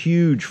sessions,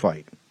 huge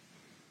fight.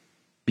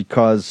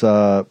 Because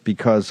of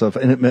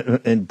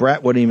and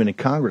Brett wasn't even in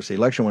Congress. The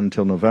election wasn't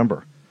until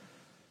November.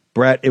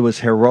 Brett, it was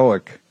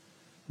heroic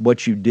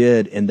what you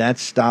did, and that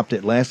stopped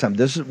it last time.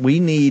 We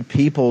need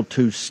people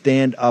to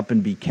stand up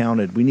and be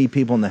counted. We need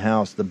people in the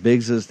House, the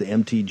Biggses, the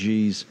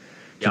MTGs,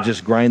 to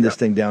just grind this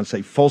thing down and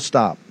say, full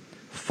stop.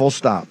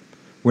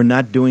 We're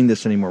not doing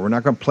this anymore. We're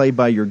not going to play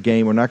by your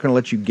game. We're not going to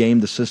let you game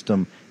the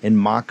system and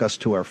mock us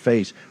to our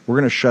face. We're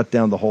going to shut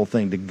down the whole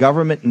thing. The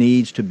government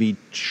needs to be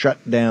shut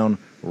down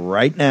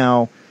right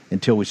now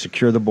until we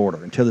secure the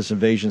border, until this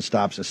invasion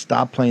stops, and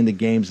stop playing the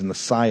games and the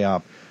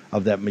psyop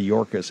of that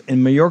Mayorkas.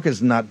 And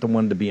Mayorkas not the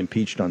one to be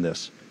impeached on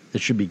this.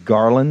 It should be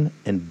Garland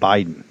and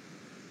Biden.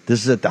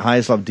 This is at the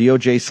highest level.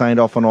 DOJ signed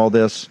off on all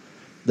this,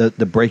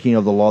 the breaking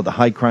of the law, the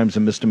high crimes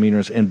and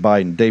misdemeanors, and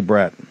Biden. Dave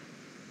Brett.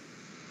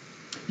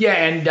 Yeah,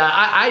 and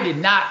I did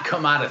not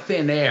come out of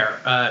thin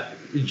air.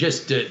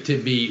 Just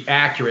to be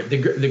accurate, the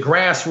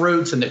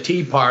grassroots and the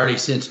Tea Party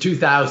since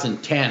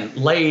 2010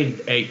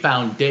 laid a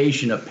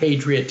foundation of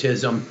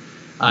patriotism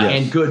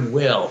and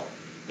goodwill.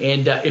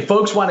 And if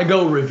folks want to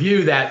go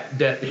review that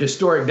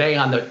historic day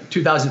on the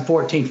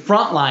 2014,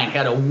 Frontline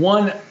had a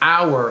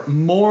 1-hour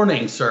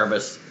morning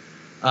service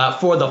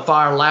for the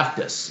far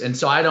leftists. And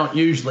so I don't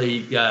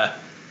usually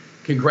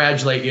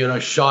congratulate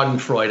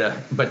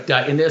Schadenfreude, but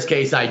in this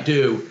case I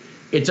do.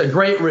 It's a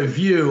great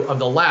review of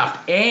the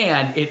left,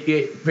 and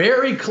it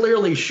very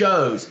clearly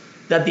shows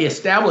that the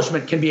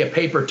establishment can be a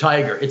paper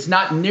tiger. It's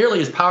not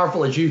nearly as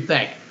powerful as you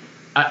think.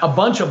 A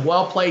bunch of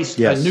well-placed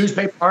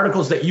newspaper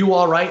articles that you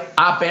all write,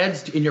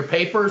 op-eds in your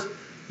papers,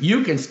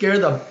 you can scare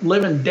the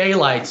living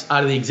daylights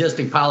out of the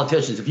existing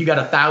politicians if you got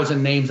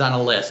 1,000 names on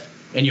a list,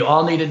 and you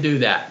all need to do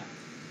that.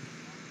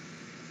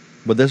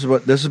 But this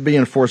is being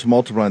enforced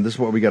multiplying. This is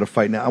what we got to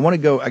fight now. I want to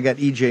go. I got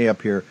EJ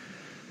up here.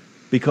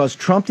 Because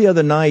Trump the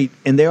other night,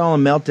 and they're all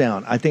in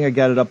meltdown. I think I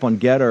got it up on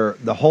Getter.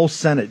 The whole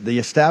Senate, the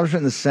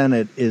establishment in the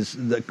Senate is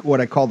what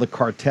I call the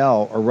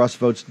cartel, or Russ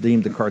Votes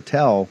deemed the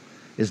cartel,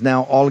 is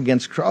now all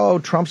against,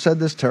 Trump said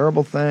this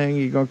terrible thing.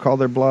 You're going to call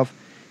their bluff.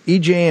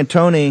 EJ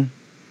Antoni,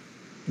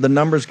 the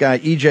numbers guy,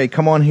 EJ,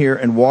 come on here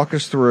and walk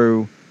us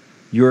through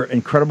your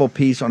incredible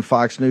piece on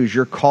Fox News.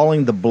 You're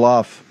calling the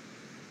bluff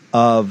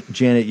of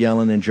Janet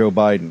Yellen and Joe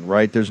Biden,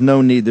 right? There's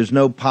no need, there's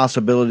no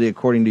possibility,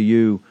 according to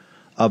you,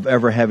 of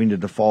ever having to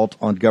default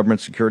on government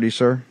security,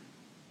 sir?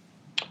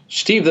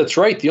 Steve, that's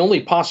right. The only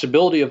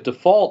possibility of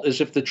default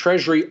is if the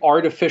Treasury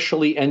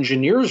artificially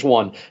engineers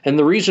one. And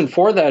the reason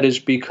for that is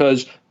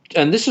because,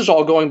 and this is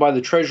all going by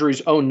the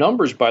Treasury's own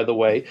numbers, by the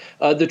way,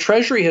 the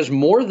Treasury has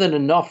more than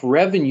enough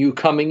revenue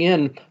coming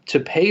in to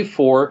pay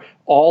for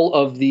all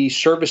of the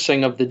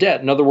servicing of the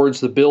debt. In other words,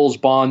 the bills,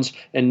 bonds,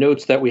 and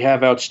notes that we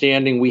have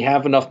outstanding, we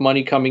have enough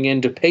money coming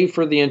in to pay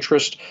for the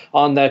interest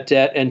on that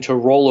debt and to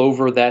roll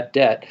over that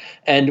debt.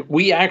 And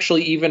we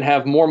actually even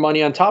have more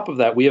money on top of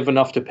that. We have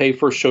enough to pay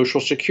for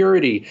Social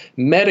Security,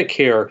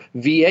 Medicare,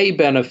 VA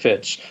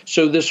benefits.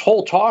 So this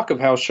whole talk of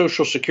how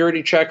Social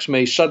Security checks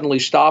may suddenly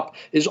stop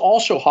is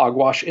also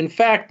hogwash. In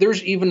fact,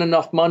 there's even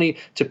enough money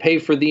to pay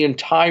for the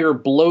entire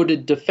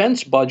bloated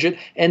defense budget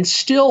and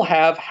still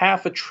have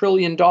 $500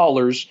 billion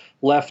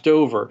left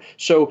over.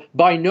 So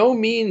by no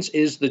means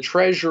is the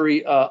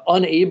Treasury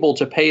unable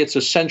to pay its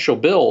essential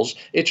bills.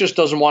 It just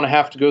doesn't want to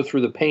have to go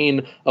through the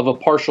pain of a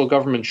partial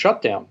government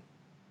shutdown.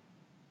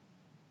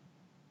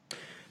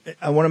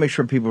 I want to make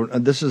sure people,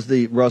 this is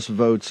the Russ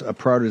Votes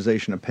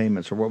prioritization of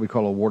payments, or what we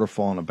call a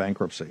waterfall in a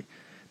bankruptcy.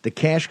 The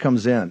cash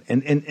comes in,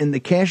 and the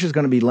cash is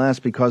going to be less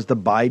because the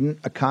Biden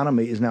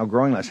economy is now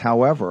growing less.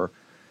 However,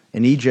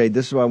 and EJ,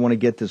 this is why I want to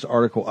get this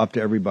article up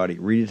to everybody.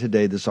 Read it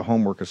today. This is a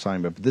homework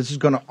assignment. But this is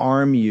going to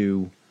arm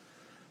you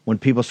when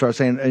people start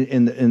saying,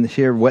 and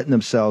here, wetting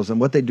themselves.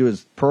 And what they do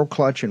is pearl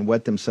clutch and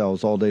wet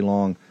themselves all day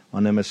long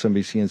on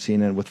MSNBC and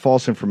CNN with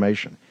false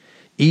information.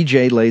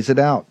 EJ lays it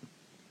out.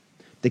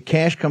 The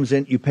cash comes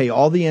in. You pay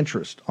all the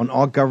interest on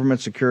all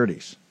government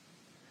securities.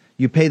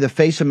 You pay the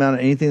face amount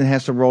of anything that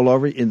has to roll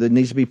over and that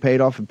needs to be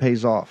paid off, it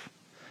pays off.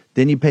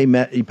 Then you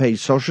pay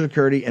Social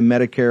Security and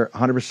Medicare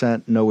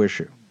 100%, no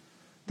issue.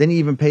 Then you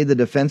even pay the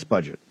defense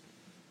budget.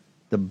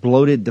 The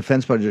bloated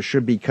defense budget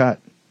should be cut.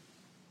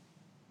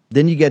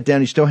 Then you get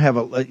down, you still have,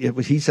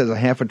 he says,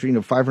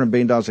 $500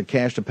 billion of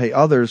cash to pay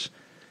others.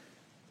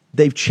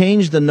 They've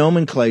changed the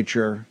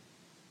nomenclature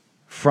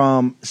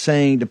from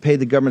saying to pay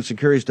the government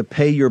securities to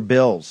pay your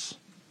bills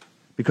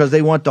because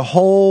they want the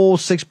whole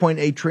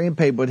 $6.8 trillion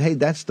paid. But, hey,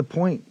 that's the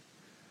point.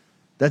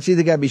 That's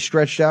either got to be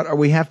stretched out or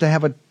we have to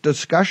have a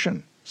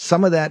discussion.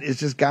 Some of that is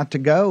just got to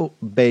go,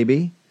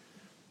 baby.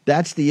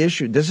 That's the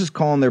issue. This is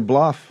calling their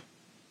bluff.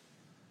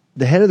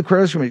 The head of the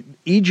credit committee,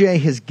 EJ,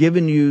 has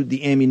given you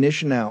the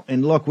ammunition now.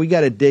 And look, we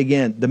got to dig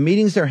in. The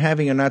meetings they're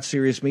having are not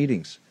serious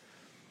meetings.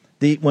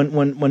 When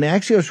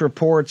Axios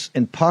reports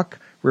and Puck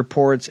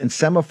reports and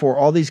Semaphore,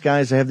 all these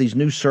guys that have these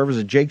new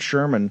services, Jake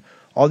Sherman,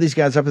 all these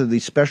guys up at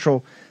these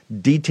special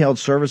detailed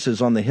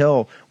services on the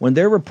Hill, when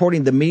they're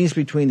reporting the meetings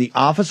between the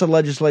Office of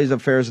Legislative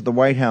Affairs at the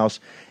White House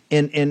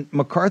and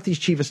McCarthy's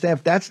chief of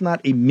staff, that's not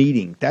a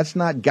meeting. That's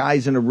not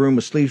guys in a room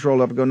with sleeves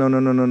rolled up and go,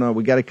 no,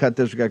 we got to cut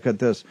this, we got to cut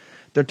this.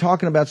 They're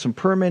talking about some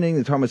permitting,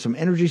 they're talking about some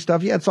energy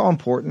stuff. Yeah, it's all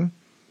important.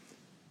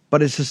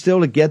 But it's still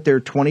to get their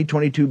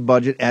 2022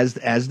 budget as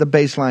the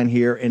baseline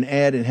here and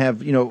add and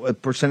have, a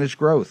percentage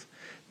growth.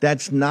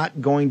 That's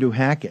not going to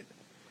hack it.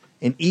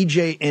 And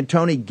EJ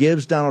Antoni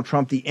gives Donald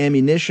Trump the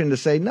ammunition to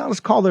say, no, let's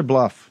call their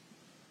bluff.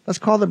 Let's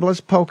call their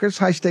bluff. Poker. It's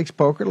high-stakes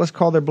poker. Let's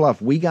call their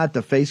bluff. We got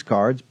the face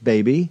cards,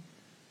 baby.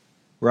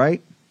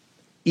 Right?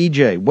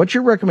 EJ, what's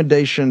your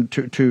recommendation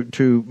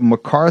to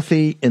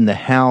McCarthy in the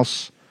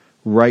House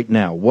right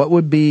now? What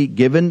would be,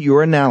 given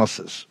your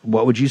analysis,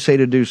 what would you say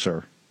to do,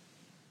 sir?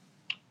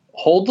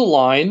 Hold the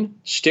line,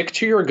 stick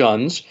to your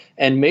guns,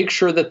 and make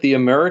sure that the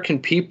American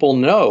people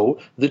know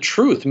the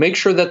truth. Make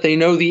sure that they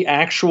know the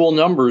actual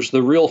numbers,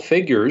 the real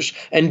figures,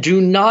 and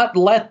do not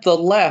let the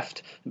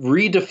left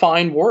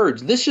redefine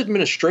words. This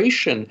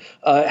administration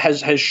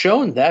has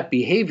shown that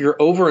behavior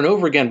over and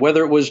over again,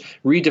 whether it was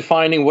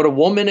redefining what a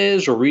woman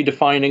is or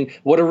redefining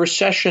what a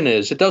recession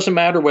is. It doesn't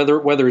matter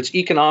whether it's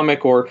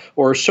economic or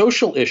a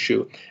social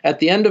issue. At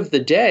the end of the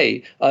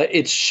day,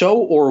 it's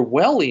so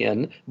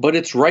Orwellian, but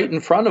it's right in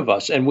front of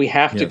us, and we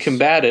have to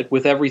combat it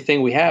with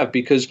everything we have,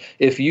 because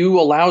if you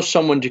allow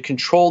someone to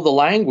control the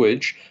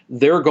language,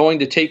 they're going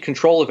to take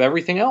control of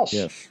everything else.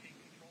 Yes.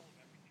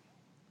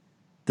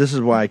 This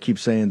is why I keep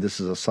saying this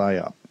is a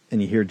psyop.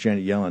 And you hear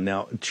Janet Yellen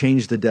now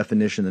change the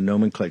definition, the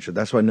nomenclature.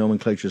 That's why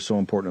nomenclature is so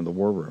important in the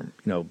war room.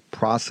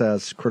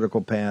 Process,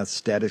 critical path,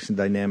 statics and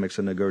dynamics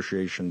of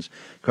negotiations,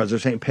 because they're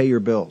saying pay your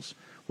bills.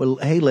 Well,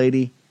 hey,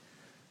 lady,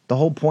 the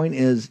whole point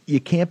is you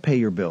can't pay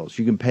your bills.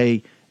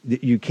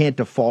 You can't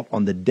default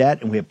on the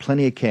debt, and we have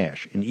plenty of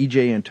cash. In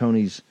EJ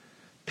Antoni's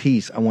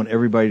piece, I want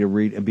everybody to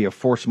read and be a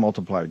force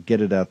multiplier.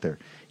 Get it out there.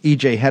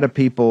 EJ, head of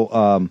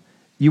people,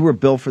 you were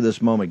built for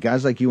this moment.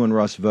 Guys like you and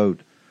Russ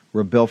Vogt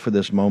were built for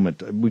this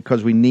moment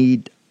because we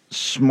need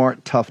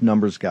smart, tough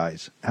numbers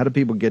guys. How do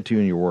people get to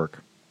you in your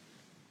work?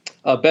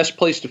 Best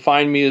place to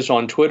find me is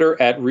on Twitter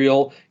at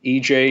real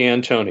EJ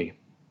Antoni.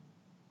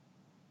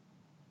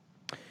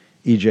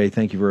 EJ,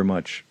 thank you very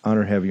much.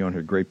 Honor to have you on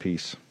here. Great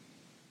piece.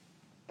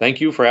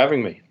 Thank you for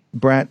having me.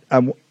 Brad,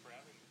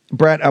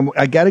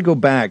 I got to go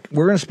back.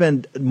 We're going to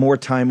spend more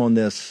time on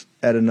this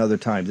at another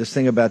time. This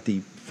thing about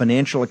the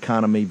financial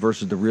economy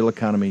versus the real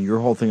economy, and your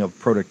whole thing of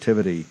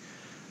productivity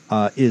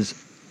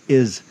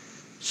is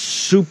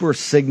super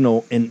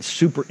signal and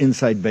super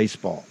inside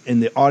baseball.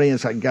 And the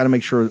audience, I got to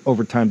make sure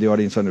over time the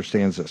audience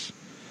understands this,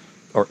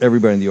 or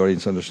everybody in the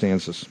audience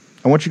understands this.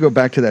 I want you to go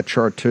back to that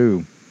chart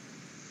too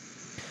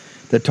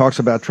that talks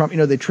about Trump.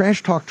 They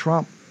trash talk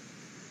Trump.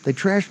 They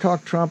trash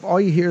talk Trump. All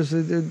you hear is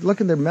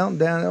they're melting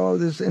down. Oh,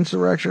 there's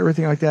insurrection,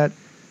 everything like that.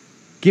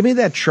 Give me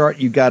that chart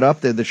you got up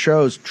there that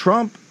shows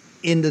Trump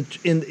in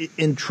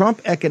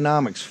Trump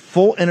economics,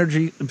 full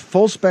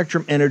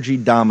spectrum energy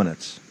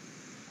dominance.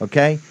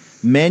 Okay,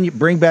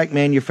 bring back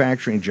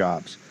manufacturing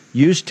jobs.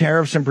 Use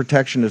tariffs and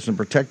protectionism to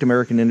protect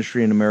American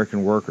industry and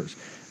American workers.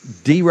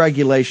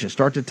 Deregulation.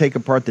 Start to take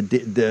apart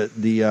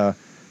the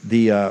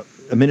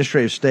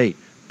administrative state.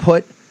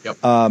 Put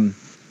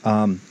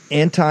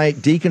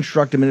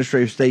deconstruct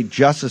administrative state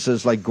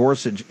justices like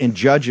Gorsuch and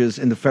judges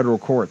in the federal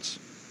courts.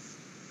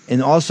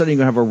 And all of a sudden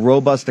you're going to have a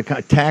robust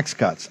tax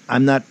cuts. I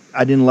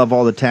didn't love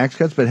all the tax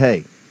cuts, but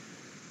hey,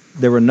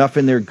 there were enough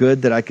in there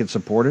good that I could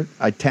support it.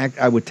 I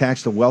would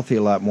tax the wealthy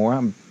a lot more.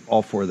 I'm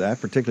all for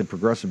that, particularly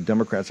progressive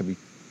Democrats that be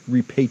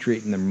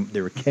repatriating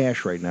their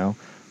cash right now.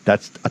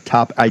 That's a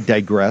top. I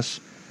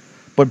digress.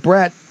 But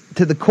Brett,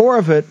 to the core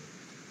of it,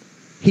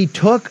 he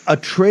took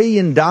 $1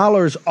 trillion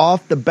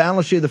off the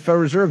balance sheet of the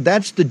Federal Reserve.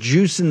 That's the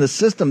juice in the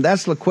system.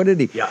 That's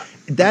liquidity. Yeah.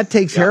 That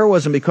takes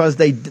heroism because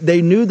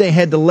they knew they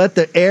had to let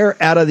the air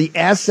out of the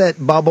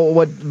asset bubble,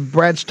 what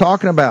Brad's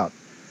talking about.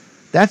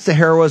 That's the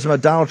heroism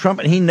of Donald Trump,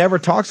 and he never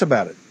talks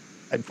about it.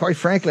 And quite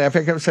frankly, I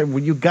think I would say, well,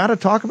 you got to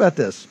talk about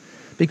this.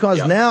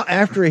 Because now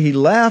after he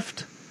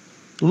left,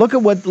 Look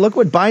at what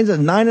Biden's at,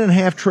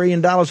 $9.5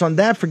 trillion on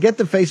that. Forget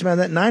the face man.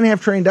 That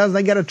 $9.5 trillion,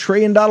 they got $1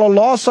 trillion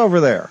loss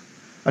over there.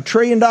 $1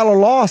 trillion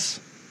loss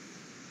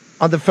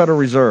on the Federal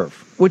Reserve,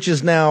 which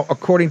is now,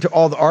 according to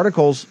all the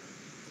articles,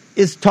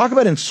 is talk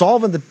about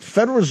insolvent. The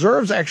Federal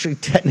Reserve's actually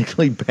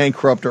technically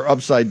bankrupt or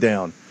upside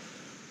down.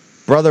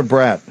 Brother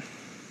Brett.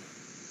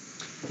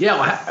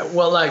 Yeah,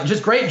 well,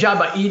 just great job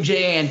by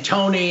E.J.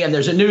 Antoni, and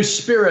there's a new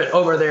spirit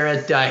over there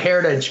at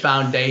Heritage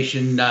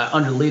Foundation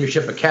under the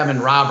leadership of Kevin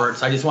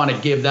Roberts. I just want to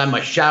give them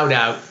a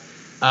shout-out.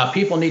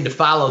 People need to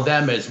follow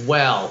them as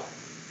well.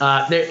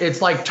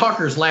 It's like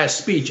Tucker's last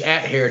speech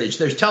at Heritage.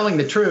 There's telling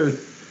the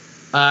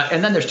truth,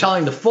 and then there's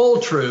telling the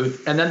full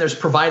truth, and then there's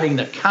providing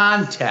the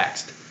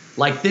context,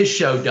 like this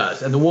show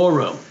does, and the War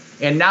Room.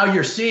 And now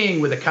you're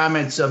seeing with the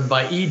comments of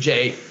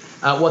E.J.,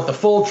 what the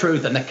full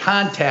truth and the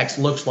context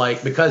looks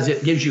like, because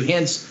it gives you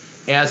hints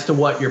as to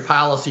what your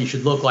policy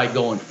should look like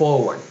going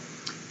forward.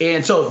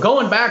 And so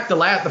going back to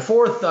the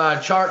fourth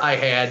chart I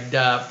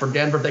had for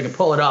Denver, if they can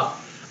pull it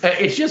up,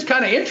 it's just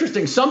kind of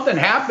interesting. Something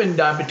happened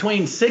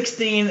between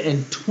 16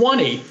 and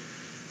 20.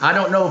 I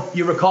don't know if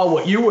you recall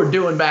what you were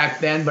doing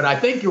back then, but I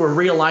think you were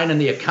realigning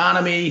the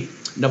economy.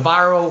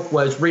 Navarro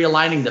was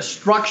realigning the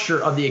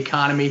structure of the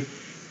economy.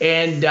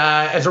 And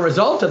as a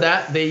result of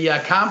that, the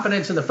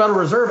confidence in the Federal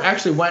Reserve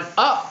actually went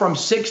up from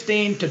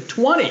 16 to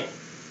 20,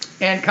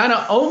 and kind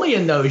of only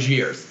in those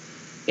years.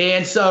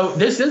 And so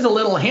this is a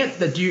little hint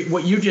that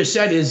what you just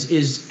said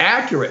is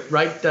accurate,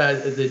 right?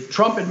 The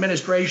Trump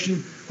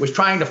administration was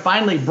trying to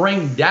finally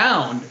bring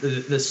down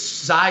the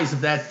size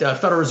of that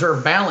Federal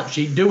Reserve balance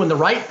sheet, doing the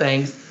right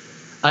things,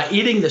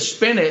 eating the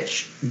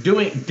spinach,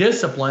 doing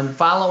discipline,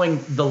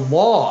 following the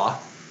law.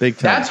 Big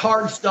time. That's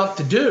hard stuff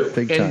to do,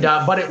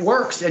 but it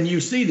works, and you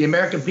see the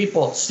American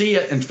people see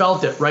it and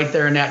felt it right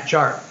there in that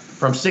chart,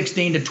 from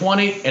 16 to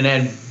 20, and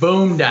then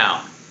boom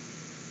down.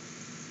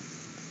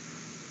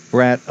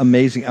 Brad,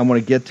 amazing. I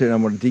want to get to it. I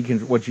want to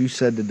what you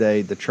said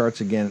today, the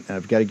charts again, and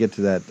I've got to get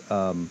to that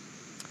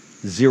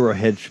zero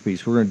hedge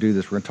piece. We're going to do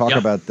this. We're going to talk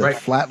about the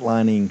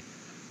flatlining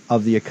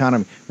of the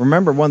economy.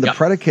 Remember, one of the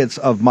predicates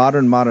of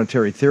modern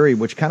monetary theory,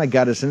 which kind of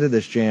got us into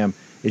this jam,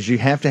 is you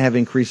have to have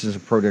increases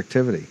of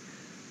productivity.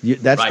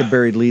 That's the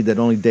buried lead that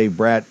only Dave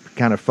Bratt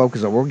kind of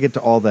focuses on. We'll get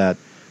to all that.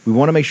 We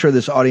want to make sure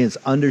this audience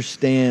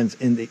understands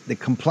in the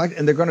complex,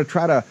 and they're going to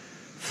try to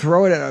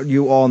throw it at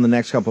you all in the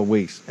next couple of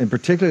weeks. And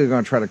particularly, they're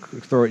going to try to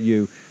throw at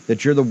you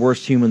that you're the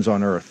worst humans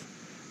on earth.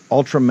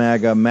 Ultra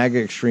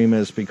MAGA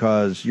extremists,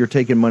 because you're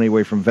taking money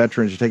away from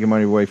veterans, you're taking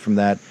money away from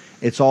that.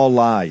 It's all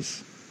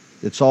lies.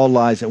 It's all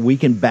lies, and we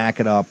can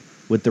back it up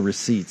with the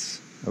receipts.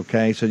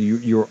 Okay? So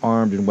you're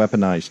armed and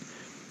weaponized.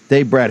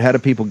 Dave Bratt, how do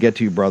people get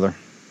to you, brother?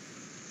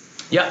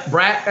 Yeah,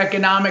 Bratt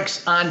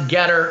Economics on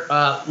Getter.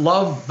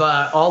 Love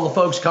all the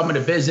folks coming to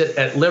visit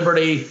at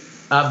Liberty.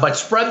 But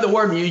spread the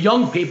word. You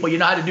young people, you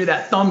know how to do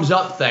that thumbs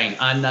up thing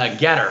on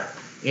Getter.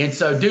 And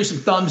so do some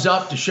thumbs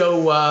up to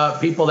show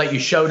people that you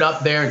showed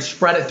up there, and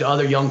spread it to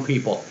other young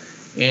people.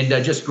 And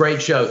just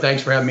great show.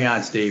 Thanks for having me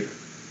on, Steve.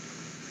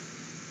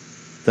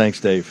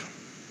 Thanks, Dave.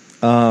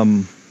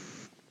 I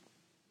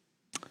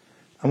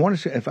want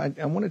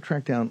to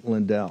track down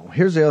Lindell.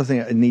 Here's the other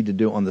thing I need to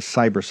do on the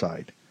cyber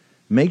side.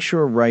 Make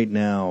sure right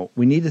now,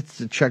 we need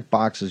to check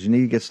boxes. You need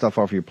to get stuff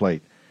off your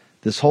plate.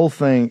 This whole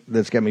thing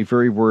that's got me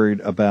very worried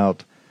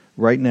about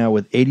right now,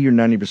 with 80 or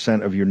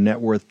 90% of your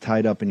net worth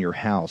tied up in your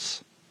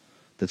house,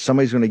 that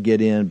somebody's going to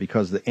get in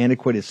because of the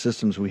antiquated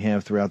systems we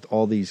have throughout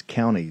all these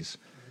counties,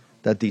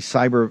 that these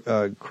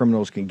cyber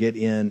criminals can get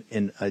in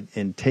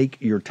and take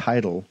your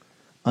title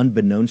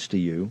unbeknownst to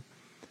you.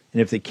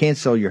 And if they can't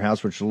sell your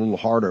house, which is a little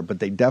harder, but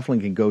they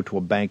definitely can go to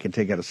a bank and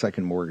take out a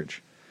second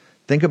mortgage.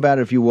 Think about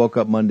it if you woke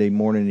up Monday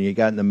morning and you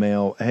got in the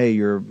mail, hey,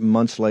 you're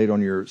months late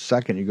on your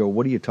second. You go,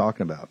 what are you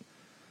talking about?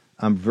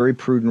 I'm very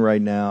prudent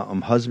right now.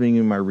 I'm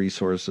husbanding my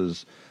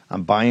resources.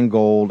 I'm buying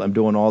gold. I'm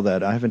doing all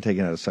that. I haven't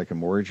taken out a second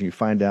mortgage. And you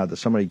find out that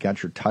somebody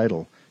got your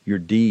title, your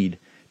deed,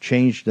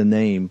 changed the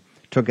name,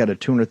 took out a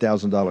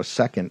 $200,000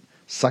 second,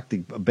 sucked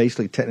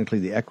basically technically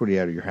the equity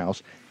out of your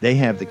house. They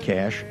have the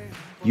cash.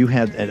 You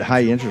have, at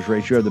high interest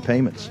rates, you have the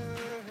payments.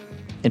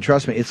 And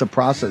trust me, it's a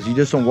process. You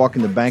just don't walk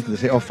in the bank and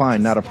they say, oh,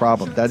 fine, not a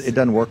problem. It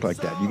doesn't work like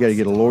that. You got to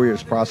get a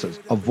lawyer's process.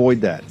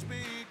 Avoid that.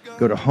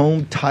 Go to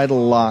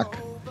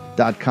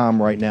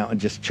HomeTitleLock.com right now and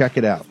just check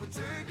it out.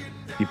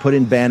 You put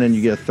in Bannon,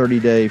 you get a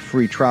 30-day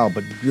free trial,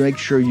 but make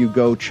sure you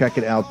go check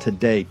it out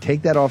today.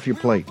 Take that off your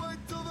plate,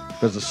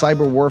 because the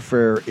cyber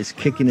warfare is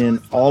kicking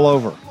in all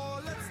over.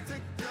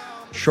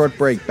 Short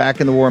break. Back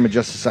in the war room in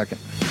just a second.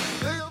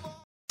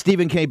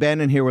 Stephen K.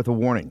 Bannon here with a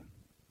warning.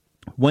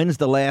 When's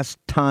the last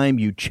time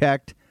you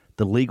checked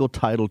the legal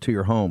title to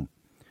your home?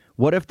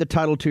 What if the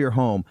title to your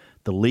home,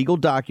 the legal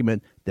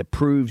document that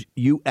proves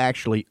you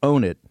actually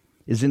own it,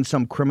 is in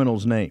some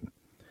criminal's name?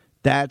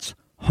 That's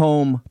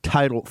home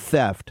title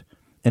theft,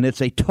 and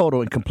it's a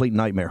total and complete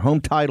nightmare.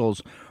 Home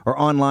titles are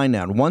online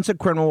now, and once a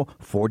criminal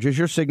forges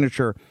your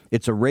signature,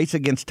 it's a race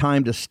against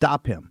time to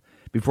stop him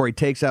before he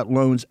takes out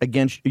loans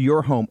against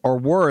your home, or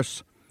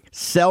worse,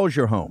 sells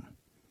your home.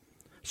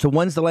 So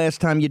when's the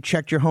last time you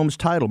checked your home's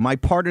title? My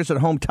partners at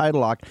Home Title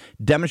Lock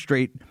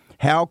demonstrate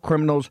how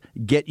criminals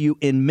get you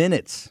in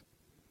minutes.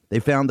 They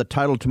found the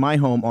title to my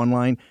home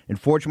online and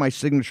forged my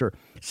signature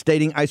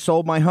stating I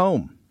sold my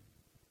home.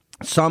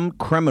 Some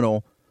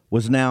criminal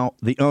was now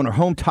the owner.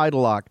 Home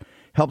Title Lock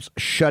helps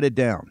shut it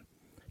down.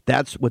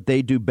 That's what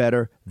they do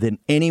better than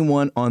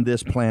anyone on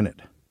this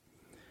planet.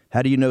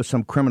 How do you know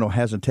some criminal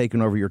hasn't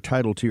taken over your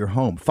title to your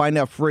home? Find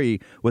out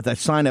free with a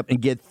sign up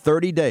and get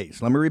 30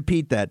 days. Let me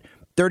repeat that.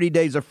 30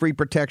 days of free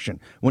protection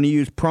when you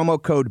use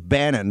promo code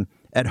Bannon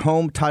at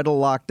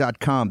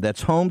HomeTitleLock.com.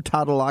 That's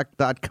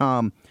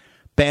HomeTitleLock.com,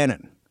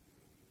 Bannon.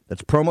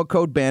 That's promo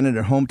code Bannon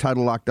at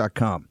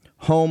HomeTitleLock.com.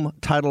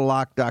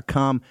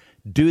 HomeTitleLock.com.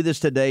 Do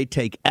this today.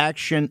 Take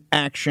action,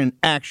 action,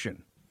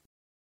 action.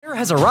 Here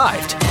has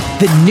arrived.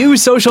 The new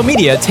social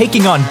media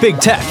taking on big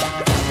tech,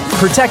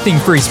 protecting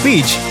free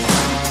speech,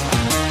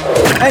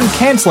 and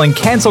canceling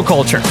cancel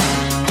culture.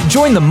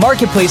 Join the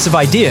marketplace of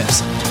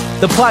ideas.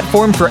 The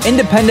platform for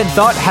independent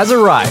thought has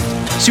arrived.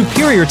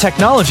 Superior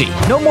technology.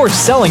 No more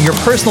selling your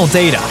personal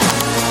data.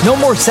 No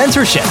more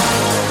censorship.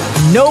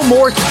 No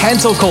more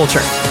cancel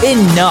culture.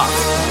 Enough.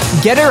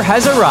 Getter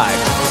has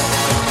arrived.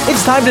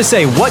 It's time to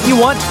say what you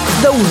want,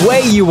 the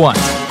way you want.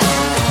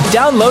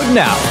 Download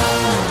now.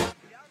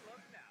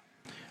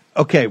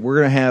 Okay, we're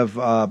going to have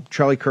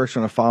Charlie Kirk's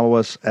going to follow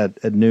us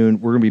at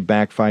noon. We're going to be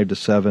back 5 to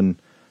 7.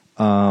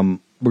 We're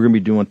going to be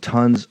doing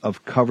tons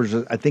of coverage.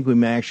 I think we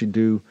may actually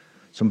do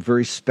some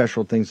very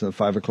special things in the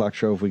 5 o'clock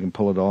show if we can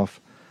pull it off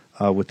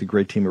with the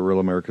great team at Real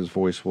America's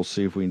Voice. We'll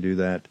see if we can do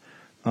that.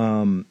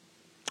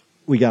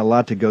 We got a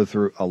lot to go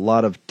through, a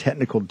lot of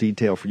technical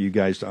detail for you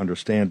guys to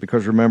understand,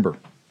 because remember,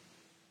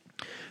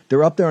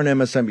 they're up there on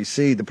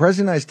MSNBC. The President of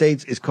the United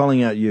States is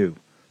calling out you,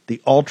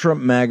 the ultra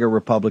MAGA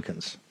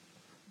Republicans.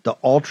 The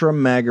ultra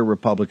MAGA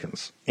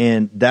Republicans.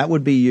 And that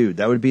would be you.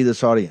 That would be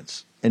this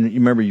audience. And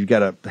remember, you've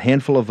got a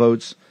handful of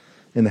votes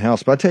in the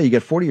House. But I tell you, you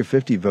get 40 or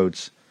 50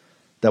 votes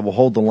that will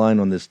hold the line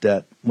on this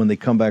debt when they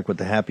come back with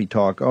the happy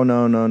talk. Oh,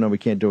 no, we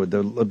can't do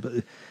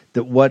it.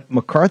 What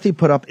McCarthy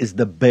put up is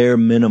the bare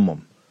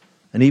minimum.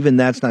 And even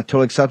that's not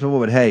totally acceptable.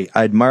 But, hey,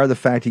 I admire the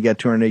fact he got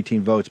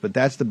 218 votes. But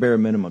that's the bare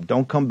minimum.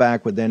 Don't come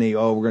back with any,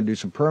 we're going to do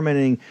some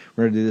permitting.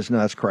 We're going to do this. No,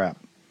 that's crap.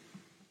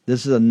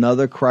 This is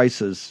another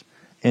crisis,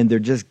 and they're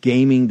just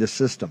gaming the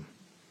system.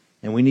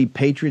 And we need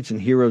patriots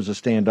and heroes to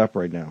stand up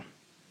right now.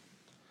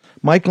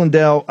 Mike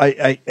Lindell,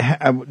 I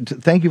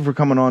thank you for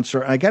coming on,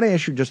 sir. I got to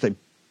ask you just a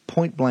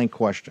point-blank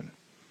question.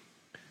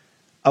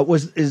 Did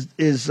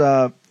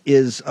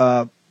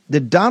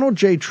Donald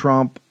J.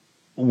 Trump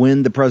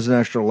win the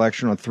presidential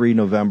election on 3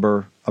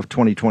 November of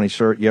 2020,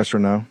 sir? Yes or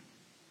no?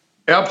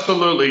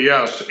 Absolutely,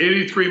 yes.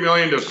 83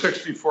 million to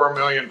 64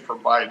 million for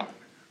Biden.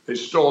 They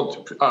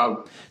stole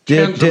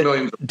tens of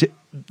millions.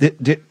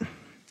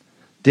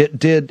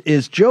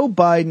 Is Joe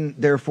Biden,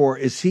 therefore,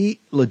 is he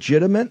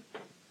legitimate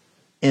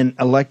and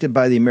elected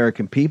by the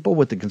American people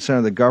with the consent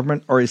of the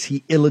government, or is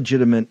he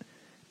illegitimate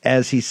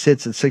as he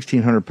sits at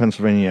 1600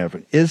 Pennsylvania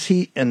Avenue? Is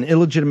he an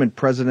illegitimate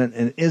president,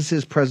 and is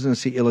his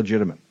presidency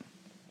illegitimate?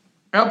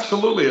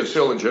 Absolutely, it's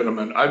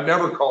illegitimate. I've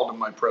never called him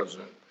my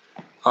president.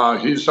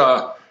 He's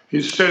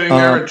sitting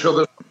there until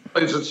this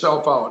plays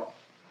itself out.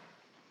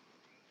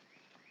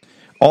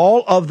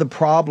 All of the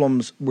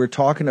problems we're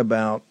talking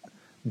about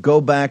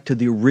go back to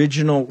the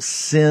original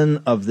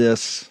sin of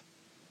this.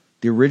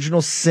 The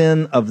original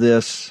sin of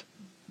this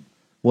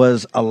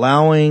was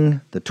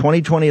allowing the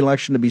 2020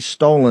 election to be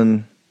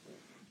stolen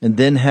and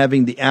then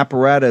having the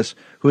apparatus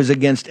who is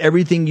against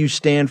everything you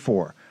stand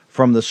for,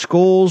 from the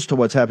schools to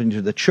what's happening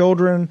to the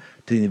children,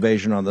 to the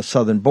invasion on the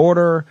southern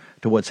border,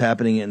 to what's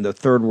happening in the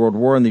Third World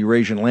War and the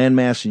Eurasian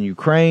landmass in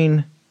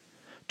Ukraine,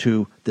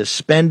 to the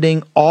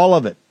spending, all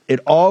of it. It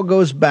all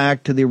goes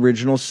back to the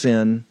original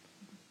sin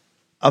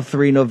of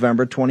 3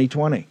 November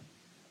 2020.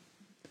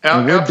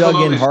 And we're dug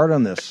in hard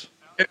on this.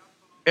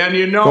 And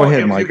you know, go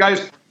ahead, if Mike. You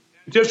guys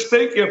just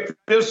think if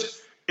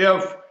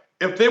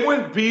they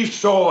wouldn't be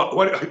so,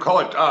 what do you call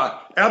it,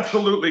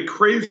 absolutely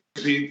crazy,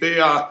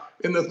 they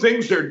in the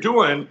things they're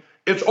doing,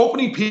 it's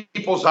opening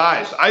people's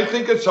eyes. I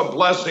think it's a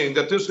blessing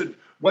that this is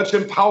what's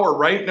in power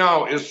right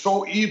now is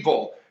so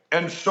evil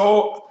and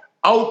so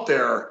out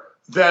there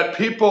that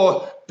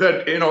people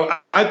that,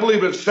 I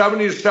believe it's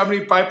 70 to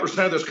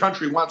 75% of this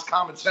country wants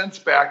common sense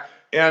back,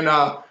 and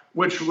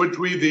which would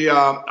be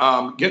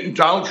the getting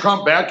Donald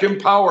Trump back in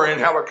power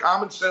and have a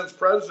common sense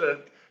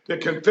president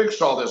that can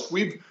fix all this.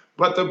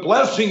 But the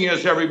blessing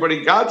is,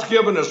 everybody, God's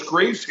given us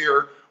grace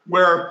here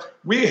where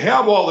we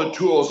have all the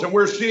tools, and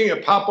we're seeing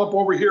it pop up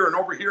over here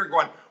and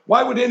going,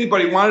 why would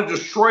anybody want to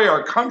destroy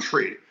our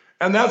country?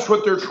 And that's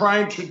what they're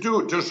trying to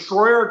do,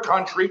 destroy our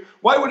country.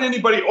 Why would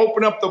anybody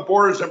open up the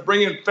borders and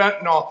bring in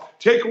fentanyl,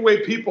 take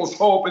away people's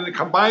hope, and then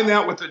combine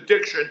that with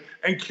addiction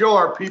and kill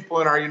our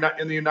people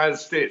in the United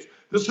States?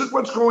 This is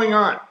what's going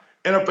on.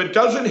 And if it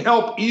doesn't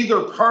help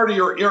either party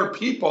or our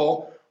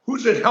people,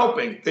 who's it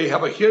helping? They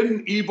have a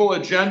hidden evil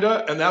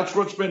agenda, and that's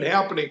what's been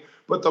happening.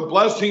 But the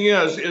blessing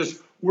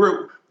is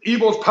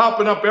evil's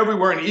popping up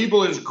everywhere, and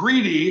evil is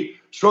greedy.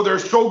 So they're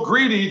so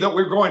greedy that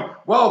we're going,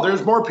 well,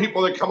 there's more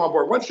people that come on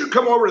board. Once you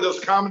come over to this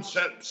common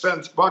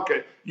sense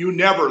bucket, you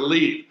never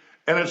leave.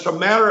 And it's a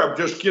matter of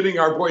just getting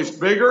our voice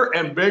bigger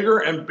and bigger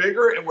and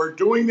bigger. And we're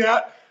doing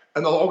that.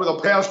 And over the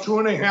past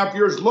 2.5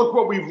 years, look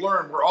what we've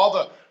learned. We're all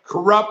the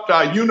corrupt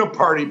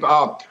uniparty,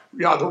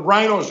 the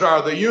rhinos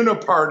are, the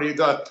uniparty,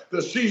 the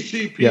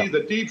CCP,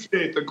 the deep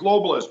state, the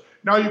globalists.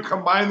 Now you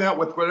combine that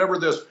with whatever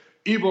this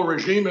evil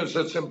regime is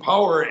that's in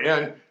power,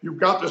 and you've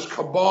got this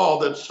cabal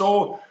that's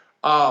so,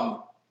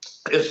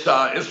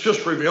 it's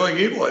just revealing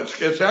evil.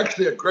 It's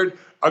actually a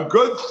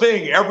good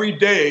thing every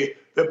day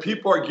that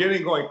people are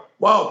getting going,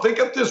 wow, think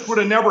if this would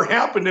have never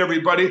happened to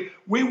everybody,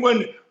 we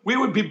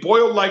would be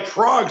boiled like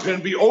frogs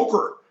and be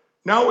over.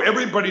 Now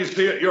everybody's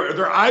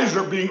their eyes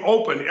are being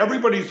opened.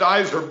 Everybody's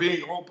eyes are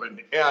being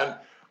opened. And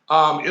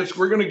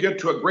we're going to get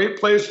to a great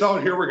place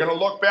out here. We're going to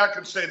look back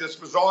and say this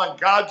was all in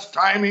God's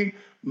timing,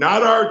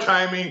 not our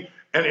timing.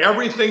 And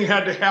everything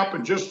had to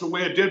happen just the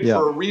way it did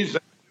for a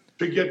reason,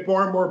 to get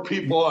more and more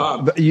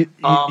people. You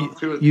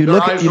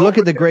look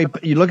at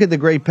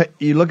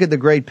the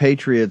great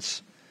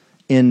patriots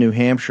in New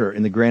Hampshire,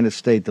 in the Granite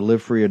State, to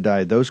live free or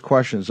die. Those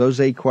questions, those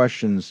 8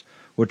 questions,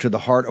 which are the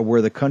heart of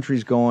where the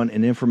country's going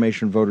and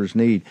information voters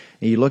need.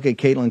 And you look at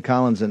Caitlin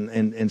Collins and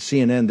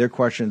CNN, their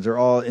questions are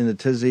all in the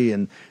tizzy,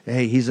 and,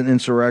 hey, he's an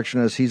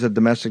insurrectionist, he's a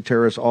domestic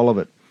terrorist, all of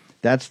it.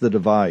 That's the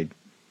divide.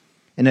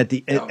 And at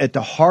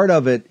the heart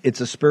of it,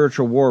 it's a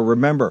spiritual war.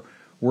 Remember,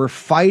 we're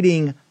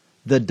fighting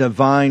the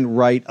divine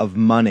right of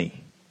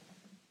money.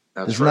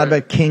 It's not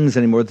about kings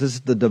anymore. This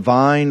is the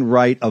divine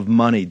right of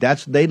money.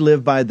 They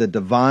live by the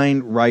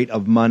divine right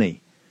of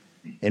money.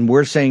 And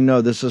we're saying,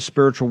 no, this is a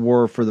spiritual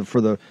war for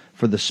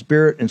the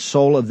spirit and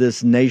soul of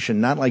this nation,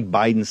 not like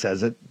Biden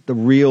says it, the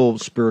real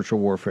spiritual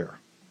warfare.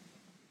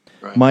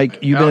 Right. Mike,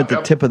 you've been at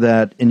the tip of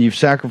that, and you've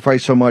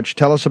sacrificed so much.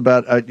 Tell us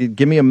about,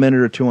 give me a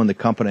minute or two on the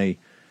company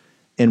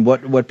and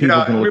what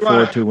people can look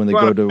forward to when they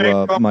go to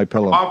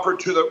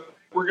MyPillow.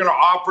 We're going to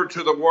offer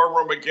to the War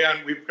Room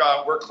again.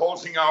 We're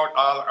closing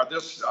out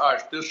this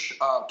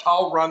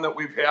towel run that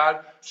we've had,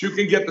 so you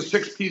can get the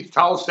 6-piece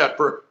towel set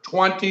for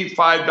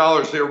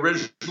 $25. They're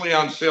originally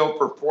on sale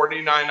for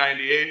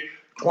 $49.98,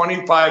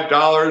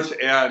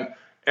 $25,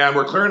 and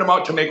we're clearing them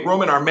out to make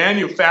room in our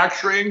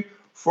manufacturing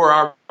for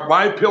our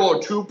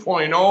MyPillow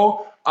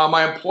 2.0.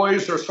 My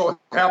employees are so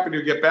happy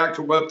to get back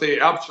to what they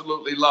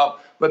absolutely love.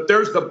 But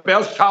there's the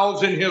best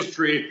towels in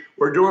history.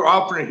 We're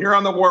offering here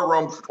on the War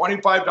Room for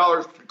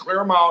 $25 to clear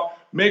them out,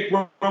 make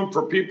room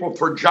for people,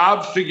 for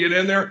jobs to get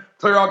in there,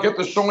 clear out, get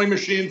the sewing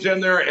machines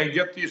in there, and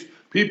get these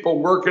people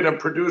working and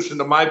producing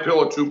the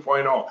MyPillow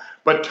 2.0.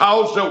 But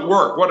towels that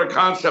work, what a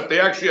concept.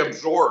 They actually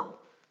absorb.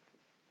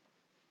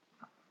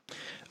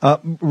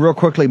 Real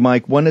quickly,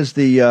 Mike, when is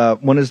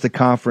the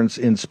conference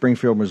in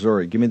Springfield,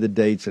 Missouri? Give me the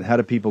dates and how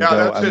do people go?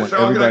 I want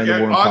everybody in the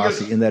War Room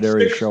Posse in that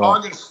area to show up.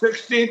 August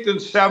 16th and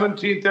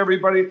 17th,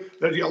 everybody,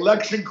 the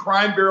Election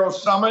Crime Bureau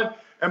Summit.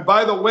 And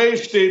by the way,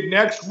 Steve,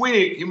 next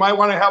week, you might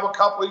want to have a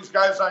couple of these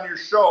guys on your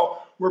show.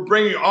 We're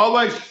bringing all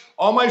my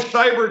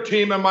cyber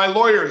team and my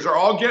lawyers are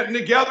all getting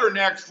together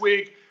next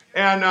week.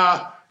 And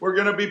we're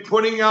going to be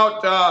putting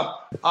out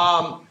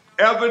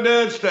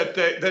evidence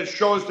that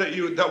shows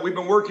that we've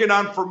been working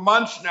on for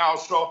months now.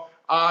 So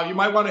you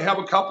might want to have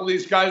a couple of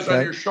these guys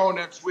on your show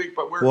next week.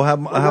 But we're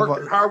working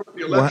hard with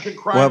the Election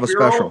Crime Bureau. We'll have a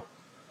special.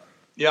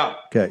 Yeah.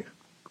 Okay.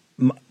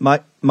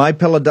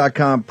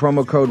 MyPillow.com,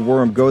 promo code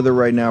Worm. Go there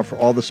right now for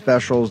all the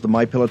specials, the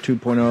MyPillow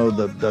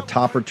 2.0, the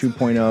Topper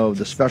 2.0,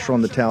 the special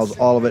on the towels,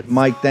 all of it.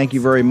 Mike, thank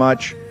you very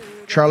much.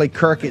 Charlie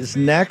Kirk is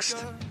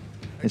next.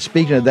 And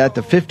speaking of that,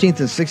 the 15th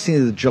and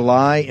 16th of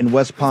July in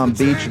West Palm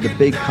Beach, the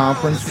big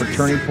conference for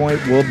Turning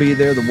Point. We'll be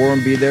there. The War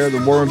Room be there.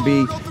 The War Room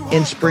be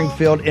in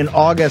Springfield in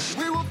August.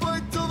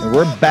 And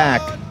we're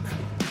back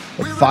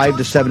at 5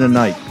 to 7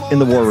 tonight in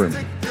the War Room.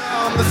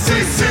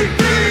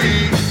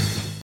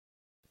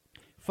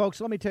 Folks,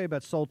 let me tell you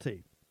about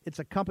Solti. It's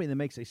a company that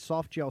makes a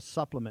soft gel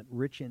supplement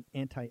rich in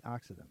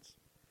antioxidants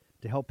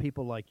to help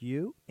people like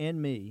you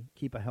and me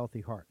keep a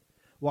healthy heart.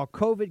 While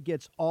COVID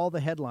gets all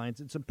the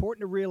headlines, it's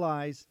important to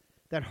realize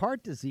that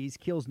heart disease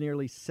kills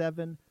nearly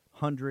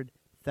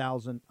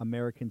 700,000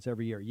 Americans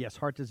every year. Yes,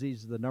 heart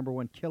disease is the number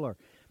one killer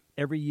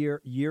every year,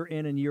 year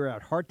in and year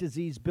out. Heart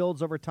disease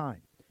builds over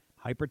time.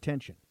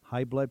 Hypertension,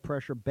 high blood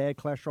pressure, bad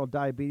cholesterol,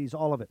 diabetes,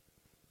 all of it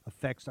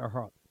affects our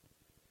heart.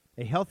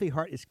 A healthy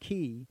heart is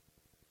key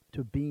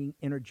to being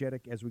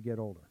energetic as we get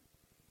older.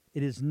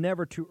 It is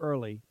never too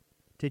early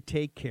to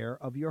take care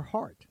of your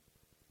heart.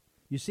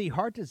 You see,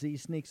 heart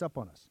disease sneaks up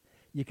on us.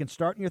 You can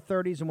start in your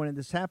 30s, and when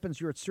this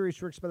happens, you're at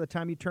serious risk by the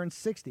time you turn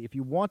 60. If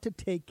you want to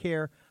take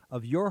care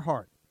of your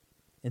heart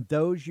and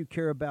those you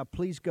care about,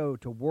 please go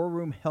to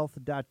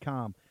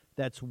warroomhealth.com.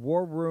 That's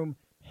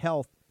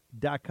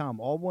warroomhealth.com.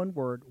 All one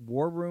word,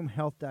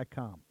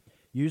 warroomhealth.com.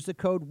 Use the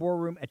code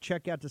WARROOM at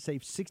checkout to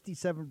save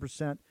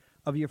 67%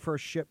 of your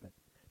first shipment.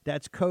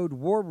 That's code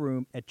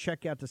WARROOM at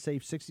checkout to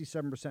save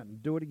 67%.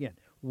 And do it again.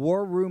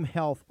 War Room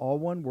Health, all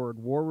one word,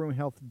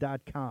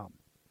 warroomhealth.com.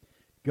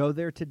 Go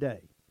there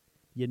today.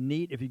 You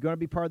need, if you're going to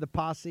be part of the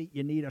posse,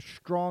 you need a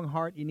strong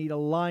heart. You need a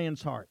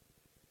lion's heart.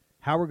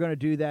 How we're going to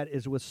do that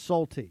is with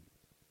Salty.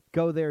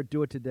 Go there,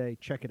 do it today.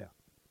 Check it out.